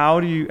 how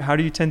do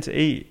you tend to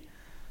eat?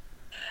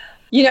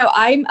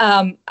 I'm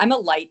a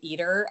light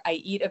eater. I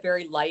eat a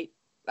very light.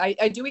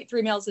 I do eat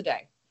 3 meals a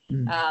day,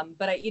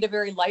 but I eat a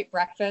very light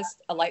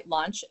breakfast, a light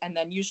lunch, and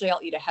then usually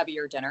I'll eat a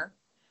heavier dinner.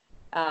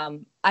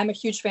 I'm a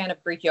huge fan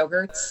of Greek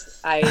yogurts.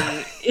 I'm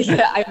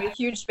a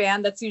huge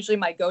fan. That's usually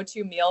my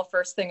go-to meal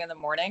first thing in the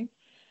morning.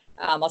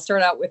 I'll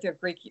start out with a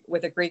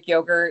Greek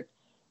yogurt,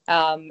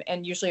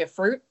 and usually a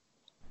fruit.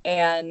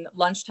 And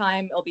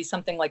lunchtime, it'll be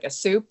something like a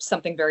soup,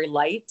 something very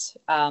light.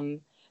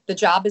 The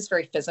job is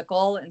very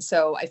physical, and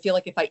so I feel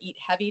like if I eat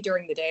heavy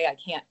during the day, I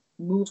can't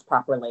move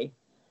properly.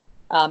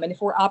 And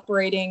if we're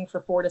operating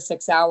for 4 to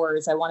 6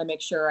 hours, I want to make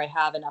sure I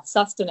have enough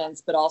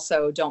sustenance, but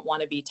also don't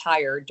want to be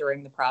tired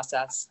during the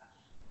process.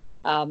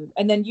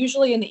 And then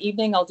usually in the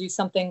evening, I'll do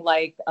something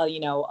like, a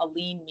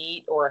lean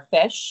meat or a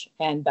fish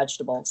and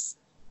vegetables.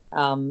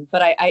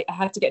 But I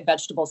have to get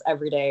vegetables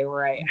every day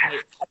or I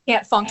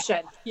can't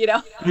function,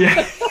 Yeah.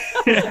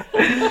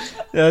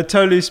 It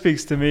totally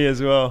speaks to me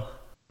as well.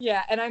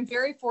 Yeah. And I'm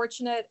very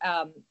fortunate.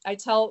 I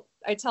tell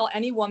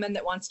any woman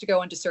that wants to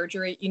go into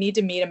surgery, you need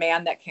to meet a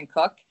man that can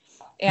cook.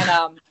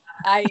 And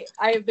I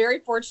am very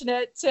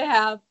fortunate to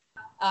have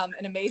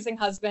an amazing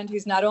husband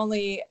who's not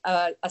only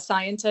a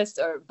scientist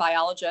or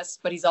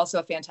biologist, but he's also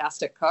a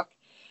fantastic cook.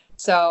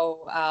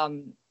 So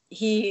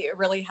he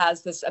really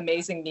has this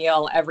amazing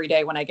meal every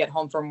day when I get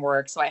home from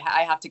work. So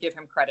I have to give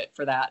him credit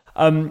for that.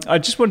 I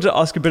just wanted to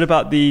ask a bit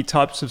about the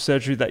types of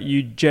surgery that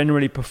you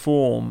generally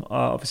perform,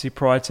 obviously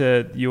prior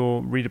to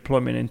your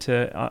redeployment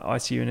into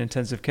ICU and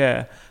intensive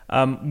care.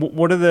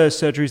 What are the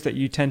surgeries that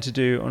you tend to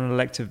do on an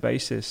elective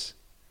basis?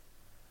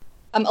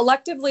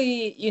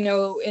 Electively,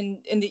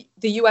 in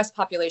the U.S.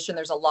 population,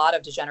 there's a lot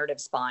of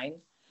degenerative spine.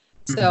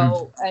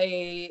 So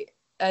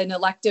an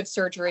elective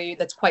surgery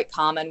that's quite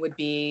common would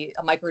be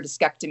a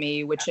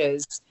microdiscectomy, which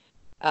is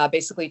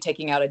basically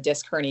taking out a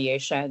disc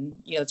herniation.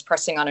 It's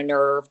pressing on a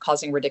nerve,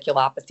 causing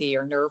radiculopathy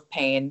or nerve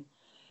pain,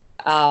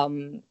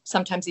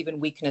 sometimes even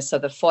weakness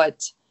of the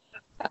foot.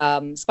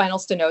 Spinal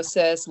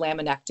stenosis,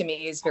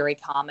 laminectomy is very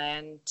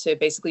common to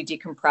basically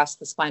decompress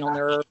the spinal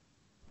nerve,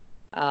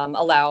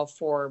 allow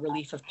for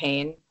relief of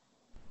pain.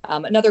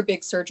 Another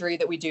big surgery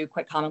that we do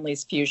quite commonly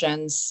is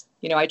fusions.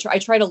 I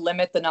try to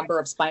limit the number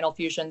of spinal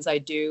fusions I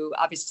do.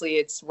 Obviously,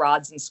 it's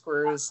rods and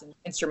screws and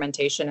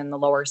instrumentation in the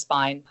lower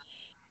spine.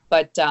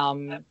 But,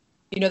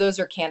 those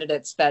are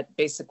candidates that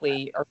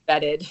basically are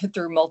vetted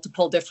through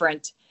multiple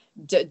different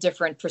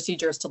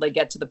procedures till they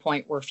get to the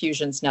point where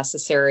fusion's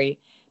necessary.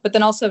 But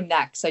then also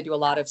necks. I do a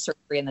lot of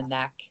surgery in the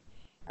neck.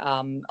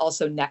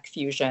 Also neck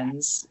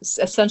fusions.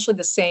 Essentially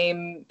the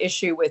same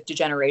issue with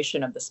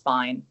degeneration of the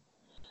spine,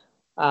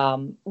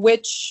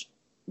 which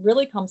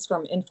really comes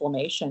from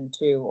inflammation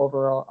too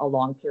over a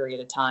long period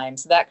of time.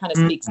 So that kind of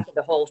speaks to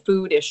the whole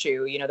food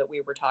issue, that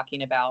we were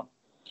talking about.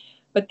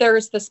 But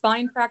there's the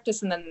spine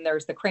practice and then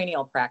there's the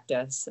cranial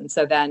practice. And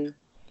so then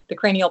the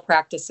cranial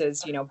practice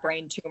is,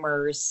 brain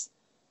tumors,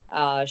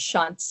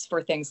 shunts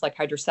for things like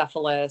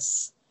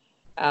hydrocephalus,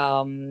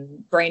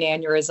 brain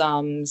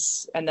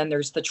aneurysms. And then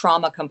there's the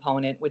trauma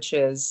component, which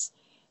is,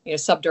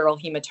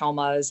 subdural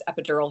hematomas,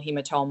 epidural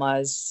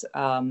hematomas,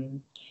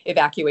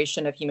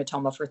 evacuation of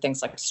hematoma for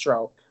things like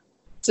stroke.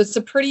 So it's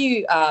a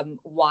pretty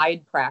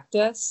wide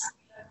practice.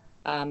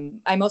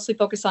 I mostly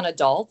focus on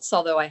adults,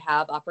 although I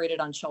have operated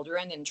on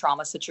children in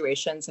trauma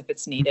situations if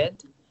it's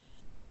needed.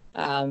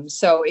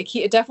 So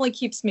it definitely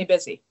keeps me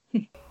busy.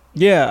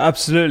 Yeah,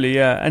 absolutely.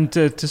 Yeah. And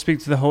to speak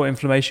to the whole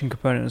inflammation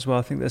component as well,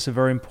 I think that's a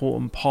very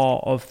important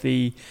part of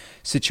the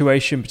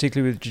situation,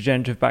 particularly with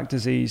degenerative back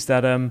disease,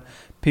 that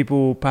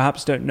people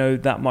perhaps don't know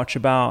that much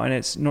about. And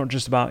it's not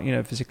just about,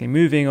 physically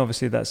moving.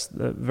 Obviously, that's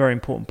a very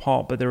important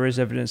part, but there is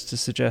evidence to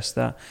suggest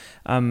that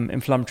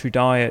inflammatory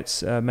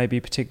diets may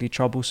be particularly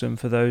troublesome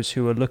for those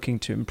who are looking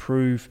to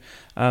improve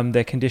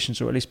their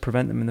conditions or at least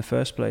prevent them in the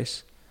first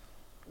place.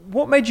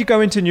 What made you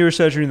go into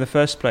neurosurgery in the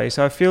first place?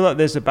 I feel like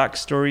there's a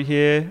backstory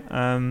here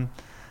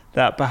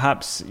that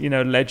perhaps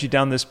led you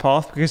down this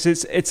path, because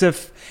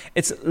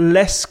it's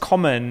less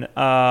common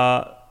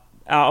out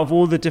of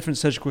all the different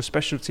surgical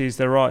specialties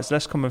there are. It's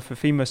less common for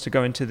females to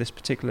go into this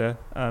particular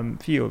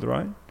field,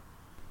 right?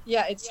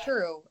 Yeah, it's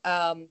true.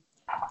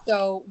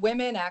 So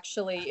women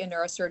actually in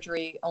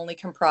neurosurgery only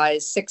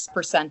comprise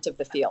 6% of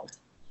the field.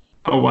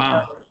 Oh,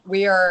 wow.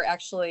 We are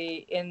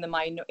actually in the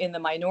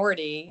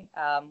minority.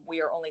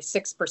 We are only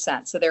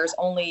 6%. So there's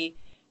only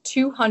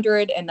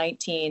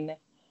 219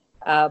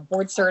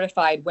 board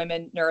certified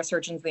women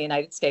neurosurgeons in the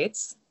United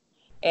States.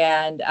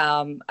 And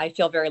I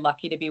feel very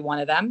lucky to be one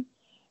of them.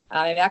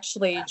 I've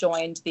actually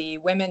joined the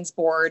Women's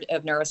Board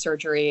of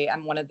Neurosurgery.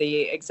 I'm one of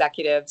the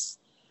executives.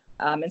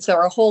 And so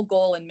our whole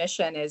goal and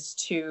mission is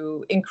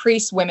to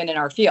increase women in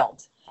our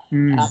field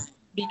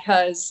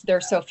because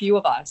there's so few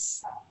of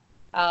us.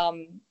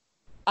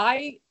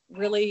 I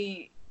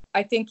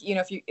think,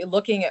 if you're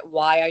looking at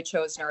why I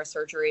chose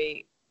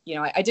neurosurgery,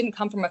 I didn't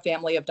come from a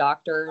family of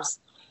doctors.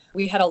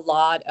 We had a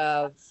lot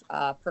of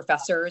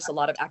professors, a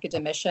lot of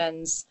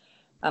academicians.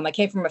 I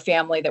came from a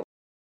family that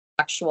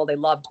they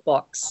loved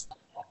books,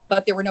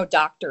 but there were no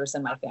doctors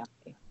in my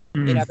family.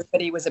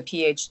 Everybody was a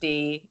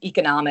PhD,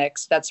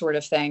 economics, that sort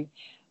of thing.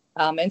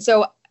 And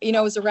so, it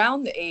was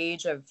around the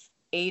age of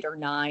 8 or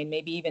 9,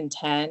 maybe even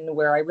 10,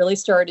 where I really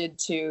started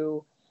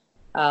to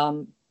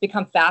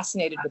become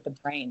fascinated with the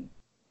brain.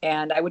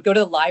 And I would go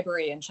to the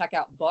library and check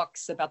out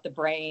books about the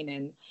brain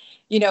and,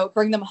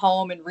 bring them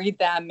home and read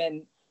them.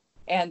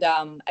 And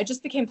I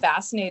just became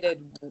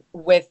fascinated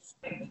with,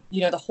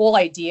 the whole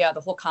idea,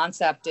 the whole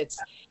concept. It's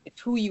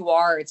who you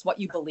are. It's what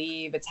you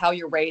believe. It's how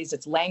you're raised.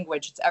 It's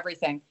language. It's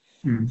everything.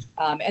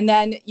 And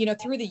then,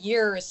 through the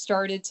years,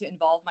 started to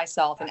involve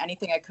myself in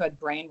anything I could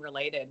brain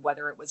related,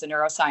 whether it was a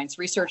neuroscience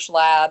research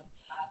lab,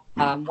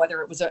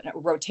 whether it was a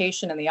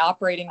rotation in the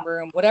operating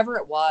room, whatever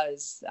it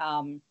was.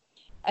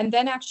 And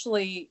then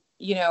actually,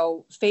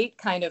 fate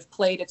kind of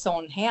played its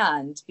own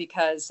hand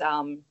because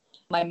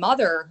my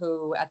mother,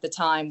 who at the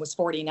time was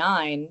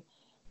 49,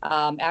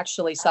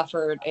 actually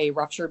suffered a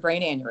ruptured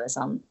brain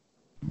aneurysm.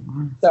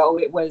 So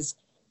it was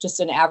just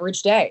an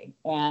average day.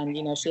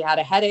 And, she had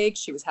a headache.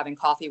 She was having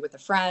coffee with a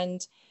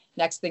friend.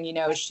 Next thing you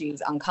know,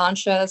 she's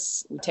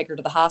unconscious. We take her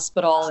to the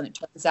hospital, and it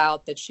turns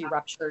out that she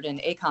ruptured an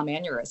ACOM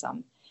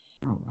aneurysm.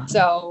 Oh, wow.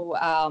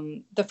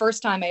 So the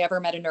first time I ever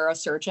met a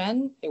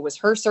neurosurgeon, it was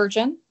her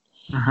surgeon.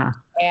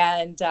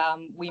 And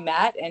we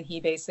met, and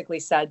he basically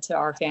said to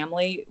our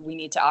family, we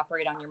need to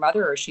operate on your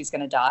mother or she's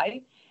going to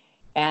die.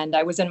 And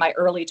I was in my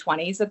early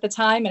 20s at the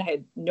time, and I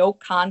had no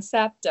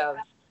concept of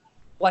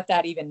what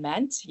that even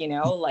meant.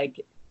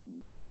 Like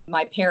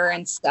my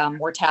parents'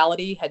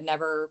 mortality had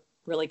never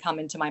really come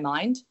into my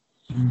mind.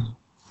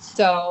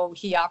 So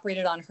he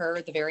operated on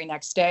her the very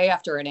next day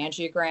after an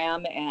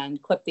angiogram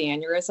and clipped the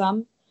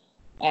aneurysm.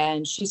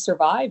 And she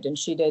survived, and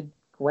she did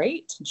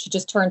great. She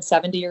just turned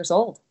 70 years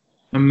old.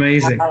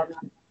 Amazing.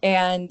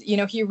 And,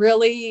 he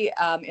really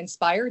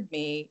inspired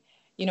me.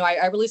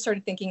 I really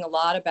started thinking a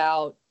lot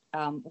about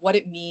what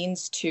it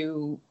means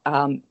to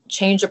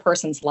change a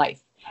person's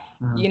life,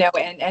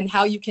 and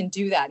how you can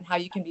do that and how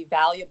you can be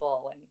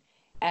valuable.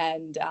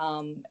 And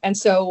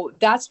so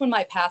that's when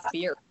my path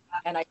veered.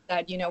 And I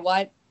said, you know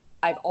what?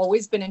 I've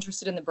always been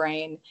interested in the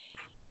brain,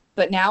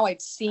 but now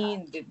I've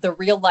seen the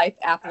real life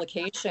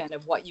application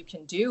of what you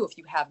can do if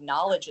you have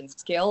knowledge and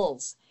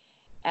skills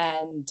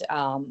and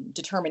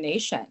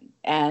determination.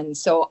 And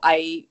so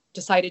I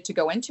decided to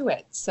go into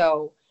it.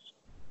 So,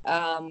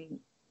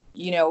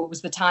 it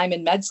was the time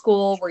in med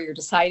school where you're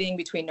deciding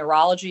between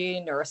neurology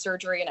and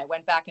neurosurgery. And I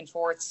went back and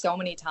forth so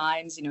many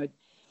times,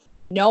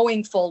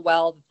 knowing full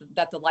well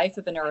that the life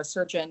of a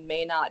neurosurgeon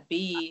may not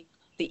be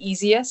the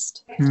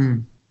easiest.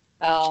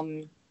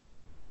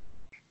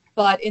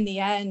 But in the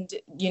end,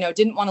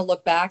 didn't want to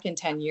look back in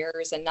 10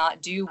 years and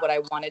not do what I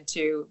wanted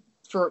to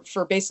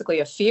for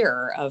basically a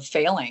fear of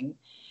failing.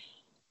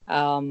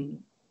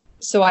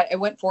 So I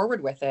went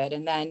forward with it.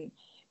 And then,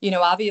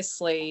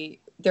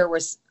 obviously there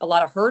was a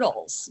lot of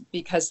hurdles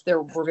because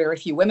there were very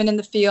few women in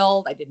the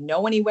field. I didn't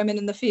know any women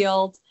in the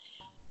field.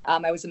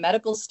 I was a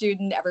medical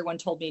student. Everyone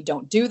told me,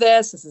 don't do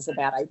this. This is a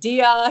bad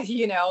idea.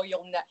 You're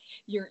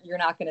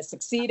not going to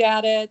succeed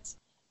at it.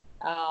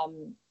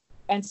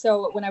 And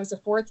so when I was a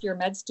fourth year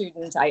med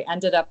student, I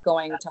ended up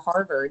going to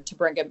Harvard to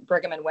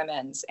Brigham and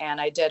Women's.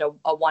 And I did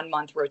a 1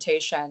 month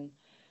rotation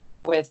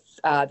with,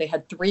 they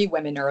had 3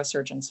 women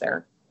neurosurgeons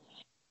there.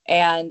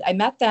 And I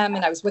met them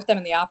and I was with them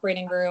in the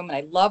operating room and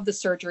I loved the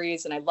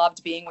surgeries and I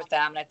loved being with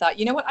them. And I thought,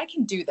 you know what, I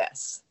can do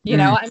this.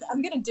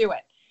 I'm going to do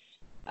it.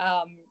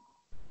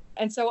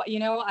 And so,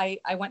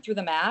 I went through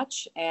the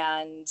match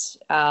and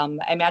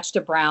I matched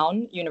at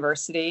Brown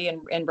University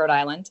in Rhode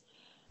Island.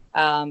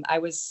 I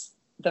was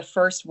the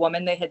first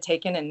woman they had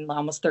taken in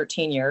almost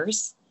 13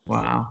 years.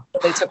 Wow.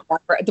 They took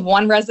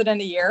one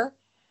resident a year.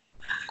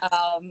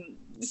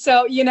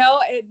 So,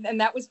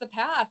 and that was the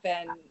path.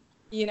 And,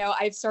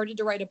 I've started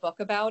to write a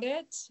book about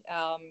it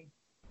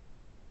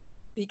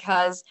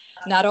because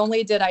not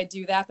only did I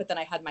do that, but then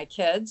I had my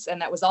kids. And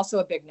that was also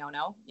a big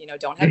no-no.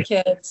 Don't have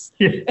kids.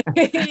 You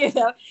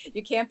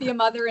can't be a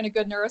mother and a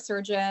good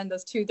neurosurgeon.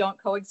 Those two don't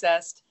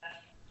coexist.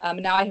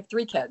 Now I have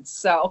 3 kids.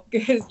 So,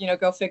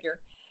 go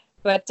figure.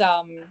 But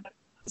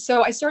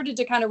so I started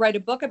to kind of write a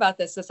book about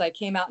this as I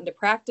came out into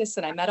practice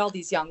and I met all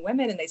these young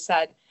women and they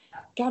said,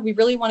 God, we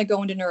really want to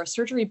go into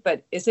neurosurgery,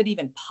 but is it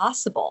even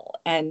possible?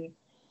 And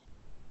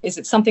is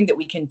it something that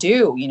we can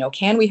do?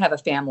 Can we have a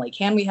family?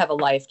 Can we have a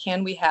life?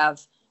 Can we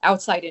have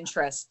outside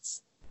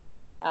interests?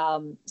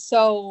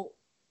 So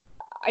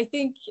I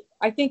think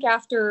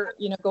after,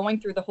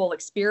 going through the whole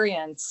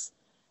experience,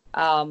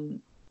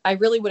 I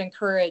really would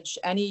encourage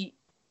any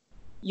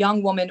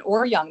young woman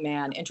or young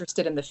man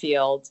interested in the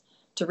field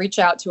to reach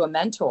out to a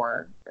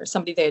mentor or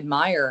somebody they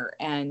admire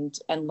and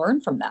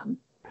learn from them,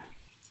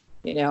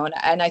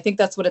 and I think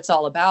that's what it's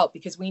all about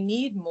because we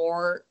need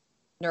more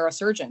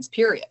neurosurgeons,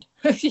 period.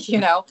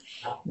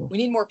 We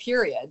need more,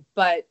 period.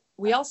 But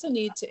we also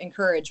need to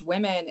encourage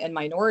women and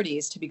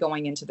minorities to be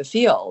going into the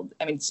field.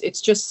 I mean,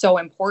 it's just so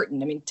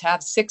important. I mean, to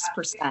have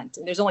 6%,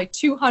 and there's only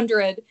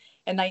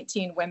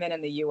 219 women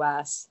in the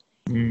U.S.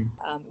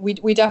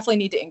 We definitely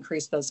need to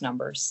increase those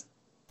numbers.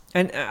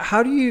 And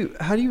how do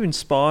you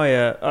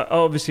inspire?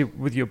 Obviously,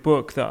 with your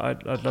book, that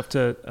I'd love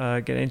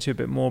to get into a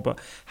bit more. But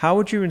how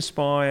would you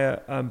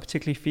inspire,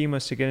 particularly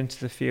females, to get into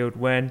the field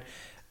when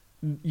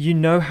you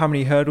know how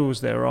many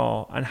hurdles there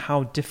are and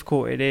how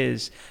difficult it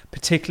is,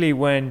 particularly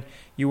when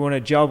you want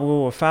to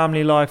juggle a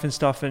family life and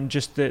stuff, and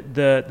just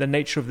the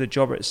nature of the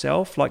job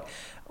itself? Like,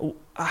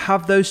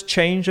 have those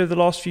changed over the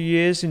last few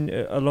years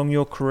along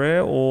your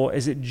career, or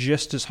is it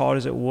just as hard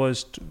as it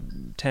was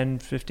 10,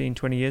 15,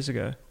 20 years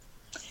ago?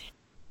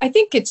 I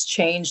think it's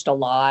changed a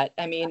lot.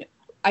 I mean,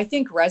 I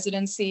think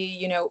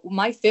residency,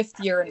 my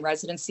 5th year in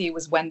residency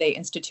was when they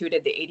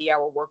instituted the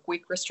 80-hour work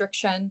week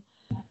restriction.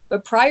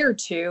 But prior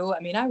to,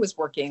 I was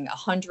working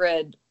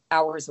 100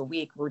 hours a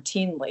week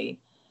routinely.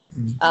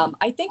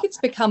 I think it's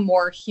become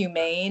more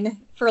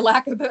humane, for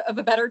lack of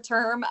a better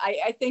term.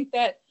 I think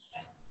that,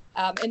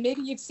 and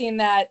maybe you've seen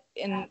that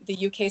in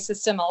the UK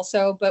system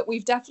also, but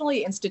we've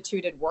definitely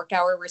instituted work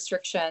hour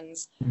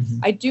restrictions.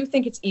 I do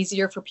think it's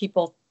easier for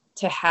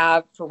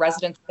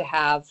residents to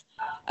have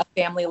a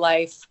family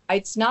life.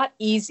 It's not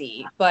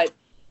easy, but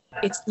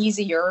it's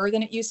easier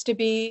than it used to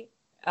be.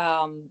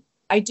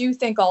 I do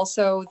think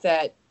also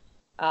that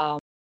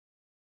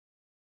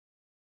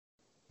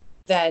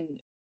than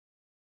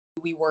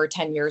we were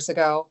 10 years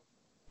ago.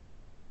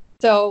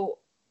 So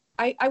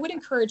I would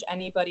encourage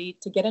anybody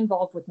to get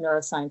involved with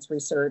neuroscience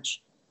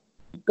research.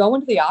 Go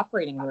into the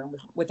operating room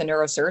with a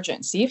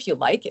neurosurgeon. See if you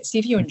like it. See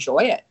if you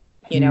enjoy it.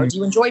 Do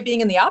you enjoy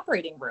being in the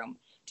operating room?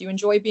 Do you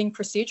enjoy being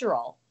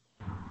procedural?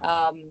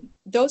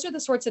 Those are the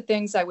sorts of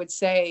things I would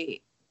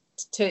say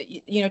to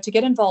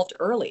get involved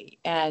early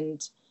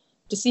and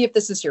to see if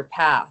this is your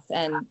path.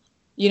 And,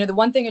 the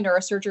one thing in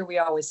neurosurgery we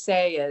always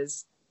say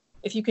is,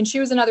 if you can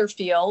choose another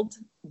field,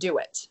 do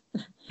it.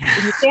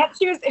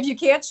 If you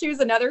can't choose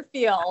another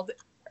field,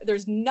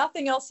 there's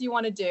nothing else you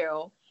want to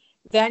do,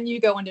 then you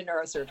go into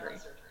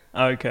neurosurgery.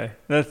 Okay,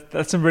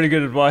 that's some really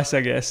good advice, I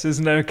guess,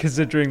 isn't it?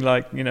 Considering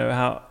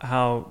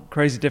how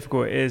crazy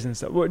difficult it is and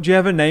stuff. Do you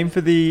have a name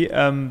for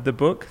the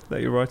book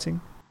that you're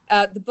writing?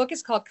 The book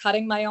is called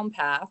Cutting My Own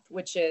Path,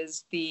 which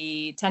is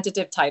the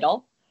tentative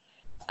title.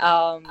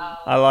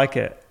 I like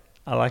it.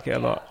 I like it a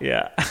lot.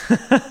 Yeah.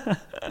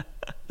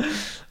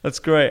 That's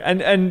great.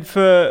 And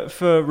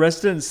for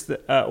residents,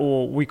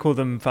 or we call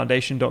them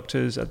foundation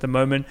doctors at the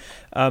moment,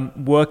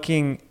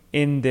 working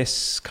in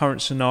this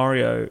current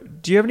scenario,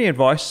 do you have any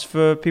advice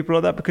for people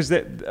like that? Because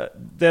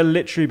they're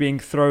literally being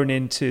thrown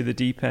into the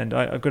deep end.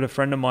 I've got a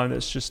friend of mine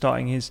that's just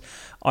starting his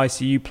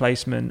ICU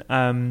placement,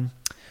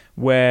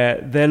 where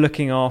they're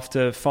looking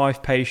after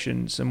 5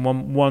 patients and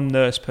one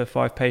nurse per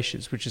 5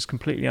 patients, which is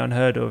completely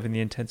unheard of in the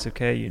intensive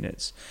care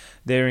units.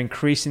 They're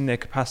increasing their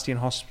capacity in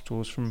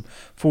hospitals from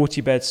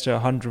 40 beds to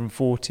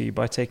 140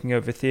 by taking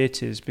over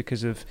theatres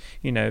because of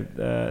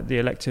the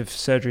elective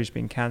surgeries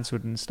being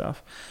cancelled and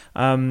stuff.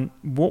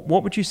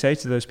 What would you say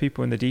to those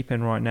people in the deep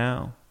end right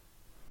now?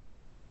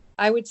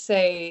 I would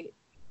say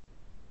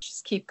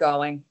just keep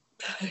going.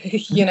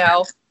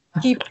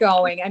 Keep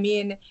going. I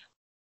mean,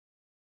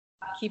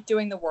 keep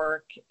doing the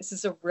work. This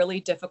is a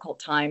really difficult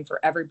time for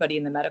everybody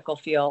in the medical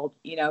field.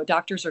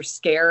 Doctors are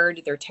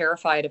scared. They're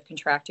terrified of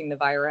contracting the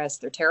virus.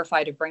 They're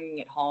terrified of bringing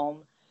it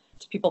home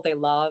to people they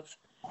love.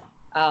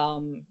 I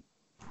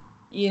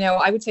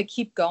would say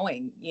keep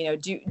going.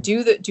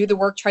 Do the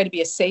work. Try to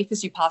be as safe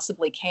as you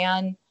possibly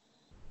can.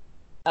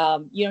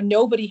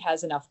 Nobody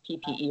has enough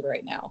PPE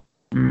right now.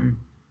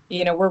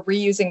 We're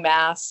reusing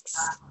masks.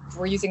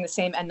 We're using the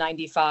same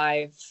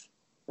N95.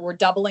 We're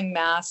doubling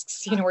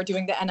masks. We're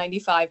doing the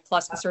N95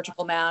 plus the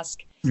surgical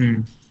mask.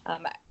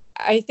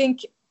 I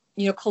think,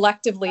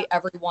 collectively,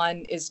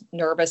 everyone is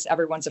nervous.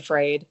 Everyone's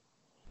afraid.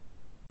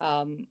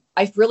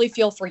 I really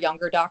feel for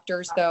younger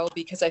doctors, though,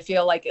 because I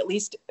feel like at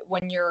least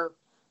when you're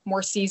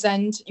more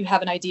seasoned, you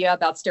have an idea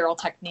about sterile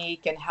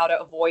technique and how to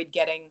avoid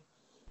getting,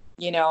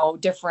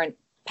 different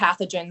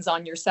pathogens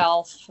on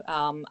yourself.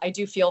 I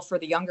do feel for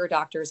the younger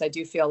doctors. I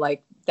do feel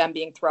like them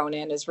being thrown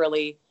in is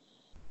really,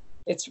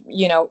 it's,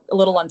 a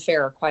little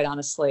unfair, quite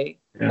honestly.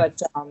 Yeah.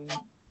 But,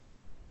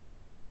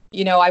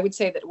 I would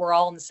say that we're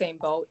all in the same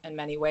boat in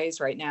many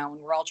ways right now,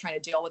 and we're all trying to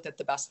deal with it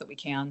the best that we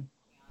can.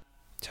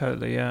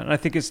 Totally, yeah. And I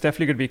think it's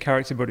definitely going to be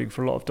character building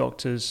for a lot of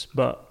doctors.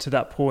 But to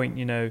that point,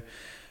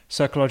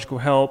 psychological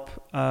help,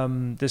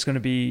 there's going to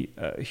be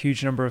a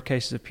huge number of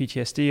cases of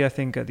PTSD, I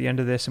think, at the end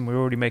of this, and we're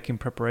already making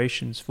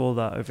preparations for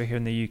that over here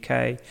in the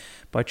UK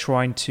by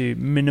trying to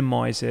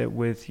minimize it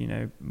with,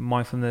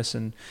 mindfulness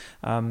and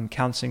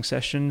counseling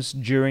sessions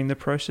during the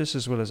process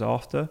as well as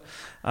after.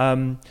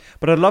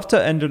 But I'd love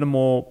to end on a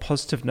more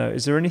positive note.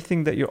 Is there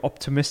anything that you're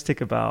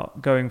optimistic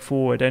about going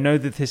forward? I know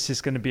that this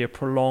is going to be a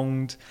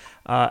prolonged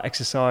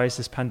exercise.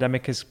 This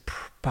pandemic is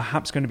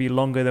perhaps going to be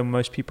longer than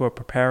most people are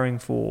preparing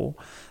for.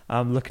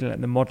 Looking at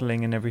the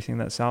modeling and everything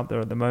that's out there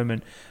at the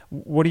moment,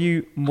 what are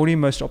you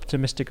most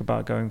optimistic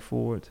about going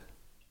forward?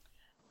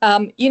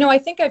 I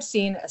think I've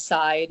seen a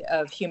side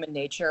of human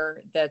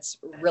nature that's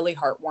really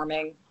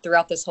heartwarming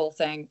throughout this whole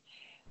thing.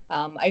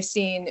 I've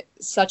seen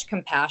such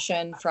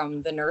compassion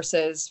from the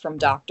nurses, from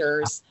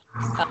doctors,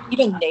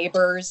 even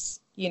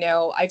neighbors.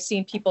 I've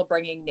seen people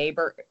bringing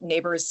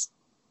neighbors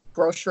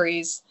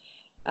groceries.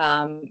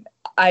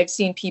 I've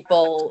seen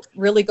people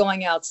really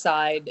going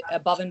outside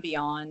above and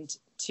beyond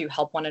to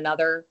help one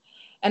another.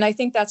 And I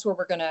think that's where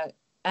we're going to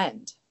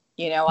end.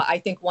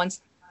 I think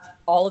once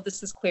all of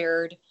this is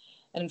cleared,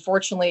 and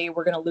unfortunately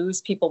we're going to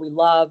lose people we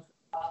love,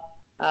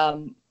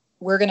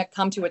 we're going to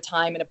come to a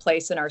time and a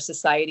place in our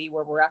society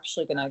where we're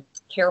actually going to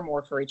care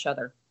more for each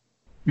other.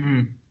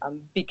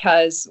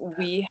 Because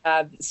we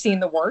have seen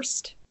the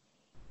worst.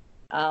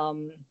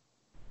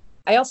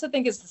 I also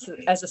think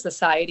as a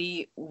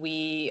society,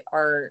 we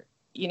are,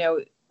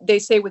 they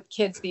say with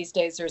kids these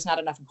days, there's not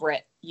enough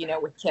grit,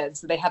 with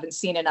kids. They haven't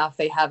seen enough.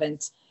 They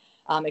haven't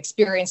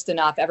experienced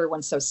enough.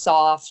 Everyone's so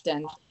soft.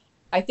 And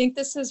I think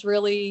this is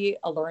really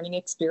a learning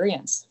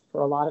experience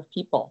for a lot of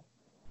people.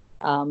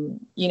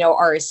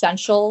 Our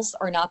essentials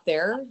are not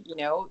there,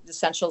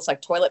 essentials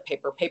like toilet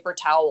paper, paper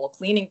towel,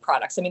 cleaning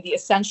products. I mean, the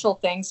essential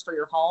things for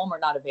your home are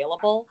not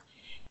available.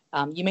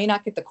 You may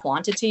not get the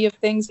quantity of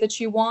things that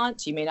you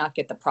want. You may not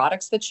get the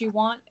products that you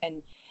want.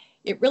 And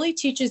it really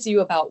teaches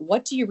you about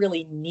what do you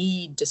really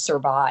need to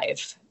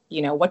survive?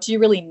 What do you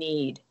really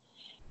need?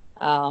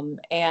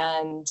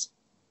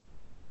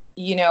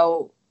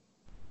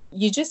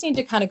 You just need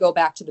to kind of go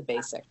back to the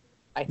basic,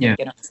 I think,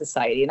 in our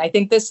society. And I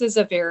think this is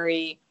a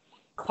very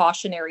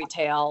cautionary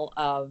tale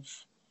of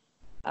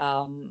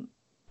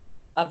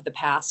the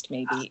past,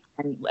 maybe.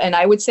 And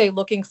I would say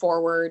looking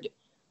forward,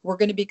 we're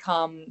going to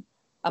become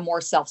a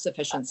more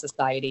self-sufficient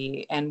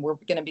society, and we're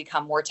going to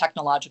become more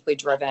technologically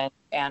driven,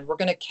 and we're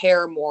going to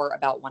care more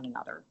about one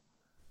another.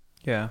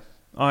 Yeah,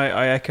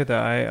 I echo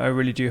that. I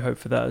really do hope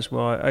for that as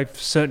well. I've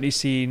certainly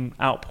seen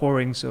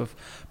outpourings of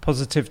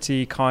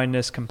positivity,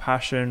 kindness,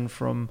 compassion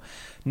from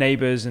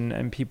neighbors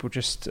and people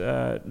just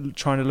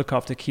trying to look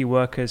after key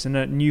workers, and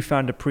a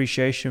newfound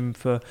appreciation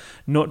for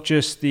not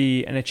just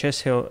the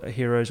NHS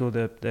heroes or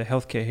the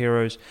healthcare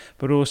heroes,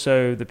 but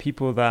also the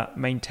people that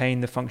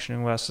maintain the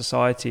functioning of our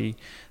society,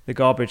 the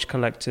garbage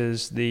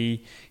collectors,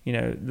 the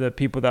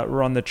people that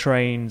run the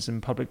trains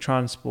and public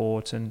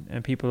transport,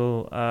 and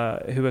people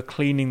who are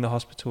cleaning the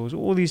hospitals,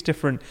 all these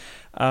different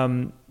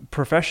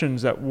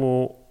professions that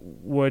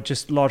were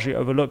just largely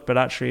overlooked, but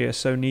actually are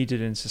so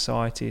needed in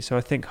society. So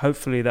I think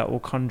hopefully that will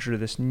conjure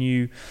this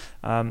new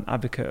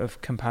advocate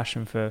of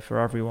compassion for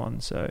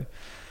everyone. So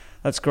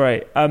that's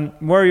great.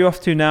 Where are you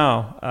off to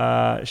now,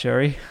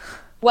 Sheri?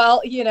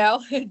 Well, duty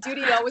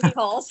always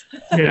calls.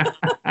 Yeah.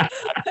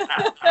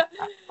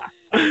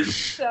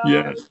 So,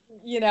 Yeah.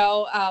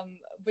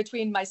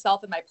 Between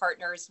myself and my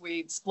partners,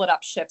 we split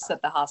up shifts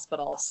at the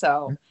hospital.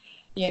 So,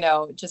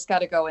 just got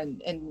to go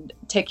and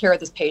take care of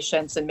the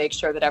patients and make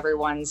sure that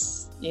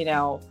everyone's,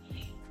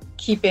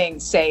 keeping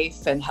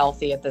safe and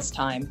healthy at this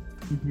time.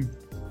 Mm-hmm.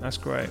 That's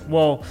great.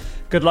 Well,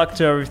 good luck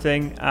to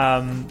everything.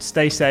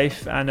 Stay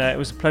safe. And it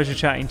was a pleasure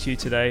chatting to you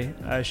today,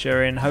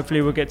 Sheri, and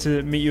hopefully we'll get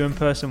to meet you in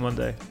person one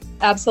day.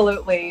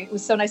 Absolutely. It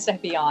was so nice to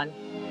be on.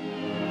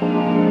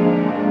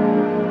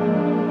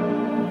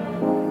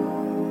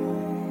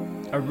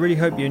 I really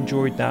hope you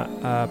enjoyed that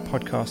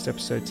podcast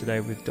episode today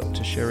with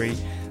Dr. Sheri.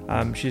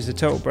 She's a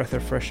total breath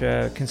of fresh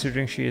air,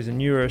 considering she is a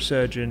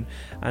neurosurgeon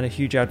and a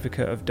huge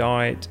advocate of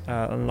diet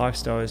and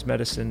lifestyle as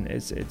medicine.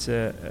 It's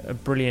a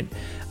brilliant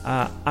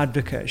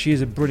advocate. She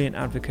is a brilliant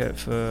advocate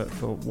for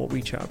what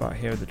we chat about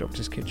here at the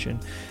Doctor's Kitchen.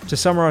 To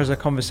summarize our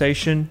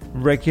conversation,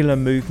 regular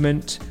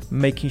movement,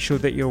 making sure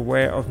that you're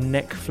aware of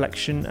neck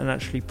flexion and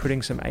actually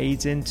putting some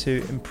aids in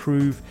to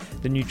improve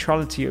the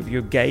neutrality of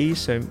your gaze,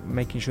 so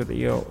making sure that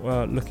you're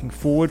looking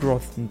forward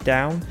rather than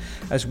down,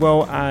 as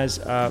well as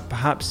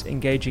perhaps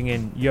engaging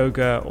in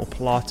yoga or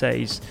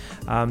Pilates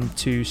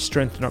to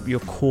strengthen up your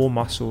core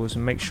muscles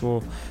and make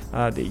sure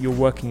that you're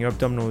working your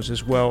abdominals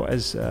as well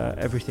as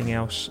everything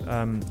else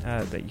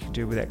that you can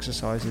do with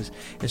exercises.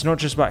 It's not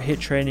just about HIIT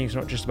training, it's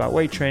not just about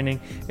weight training,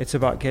 it's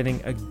about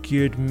getting a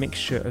good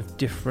mixture of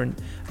different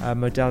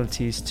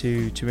modalities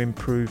to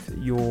improve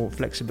your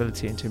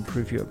flexibility and to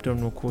improve your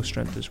abdominal core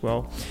strength as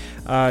well.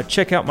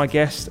 Check out my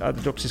guest at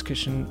the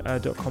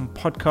doctorskitchen.com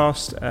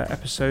podcast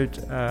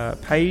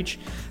episode page,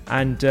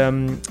 and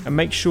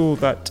make sure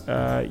that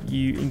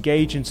you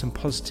engage in some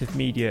positive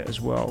media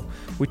as well.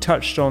 We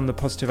touched on the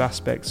positive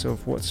aspects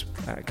of what's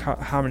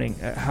happening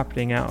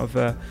out of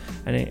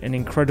an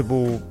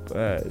incredible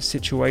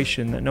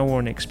situation that no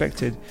one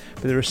expected,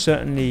 but there are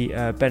certainly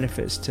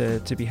benefits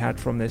to be had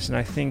from this, and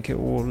I think it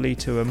will lead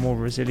to a more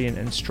resilient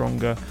and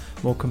stronger,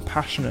 more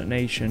compassionate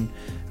nation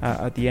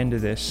at the end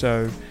of this.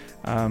 So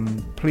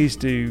please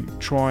do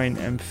try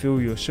and fill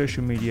your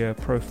social media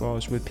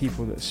profiles with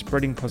people that are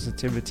spreading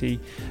positivity.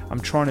 I'm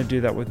trying to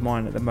do that with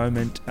mine at the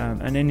moment,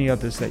 and any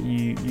others that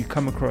you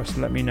come across,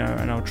 let me know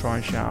and I'll try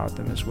and shout out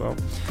them as well.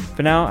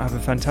 For now, have a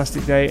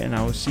fantastic day and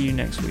I will see you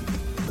next week.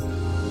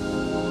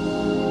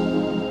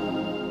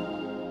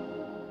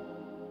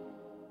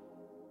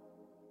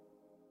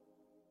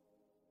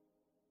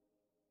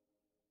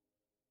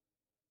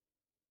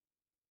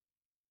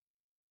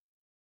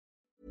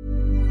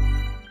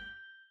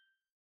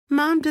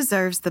 Mom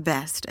deserves the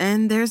best,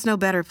 and there's no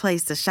better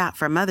place to shop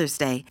for Mother's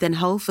Day than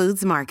Whole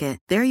Foods Market.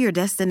 They're your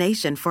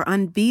destination for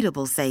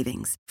unbeatable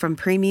savings, from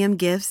premium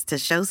gifts to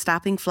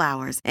show-stopping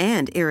flowers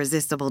and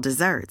irresistible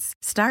desserts.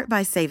 Start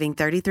by saving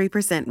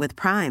 33% with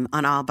Prime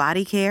on all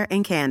body care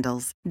and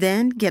candles.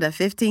 Then get a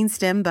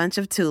 15-stem bunch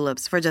of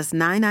tulips for just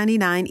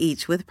 $9.99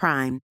 each with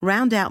Prime.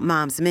 Round out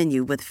Mom's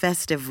menu with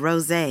festive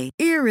rosé,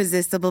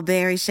 irresistible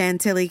berry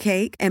chantilly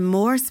cake, and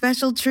more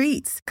special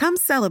treats. Come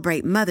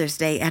celebrate Mother's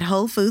Day at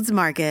Whole Foods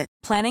Market.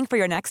 Planning for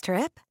your next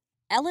trip?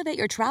 Elevate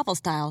your travel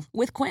style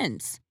with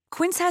Quince.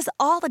 Quince has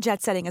all the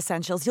jet-setting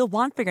essentials you'll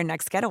want for your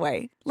next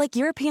getaway, like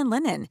European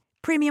linen,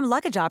 premium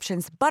luggage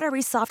options,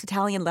 buttery soft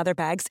Italian leather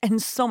bags,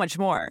 and so much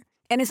more.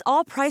 And is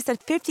all priced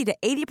at 50 to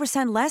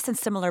 80% less than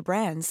similar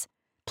brands.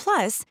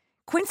 Plus,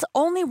 Quince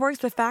only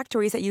works with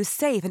factories that use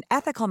safe and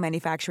ethical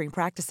manufacturing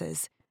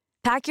practices.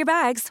 Pack your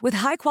bags with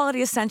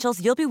high-quality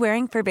essentials you'll be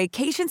wearing for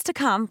vacations to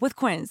come with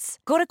Quince.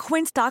 Go to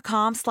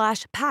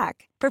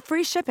quince.com/pack for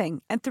free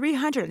shipping and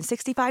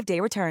 365-day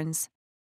returns.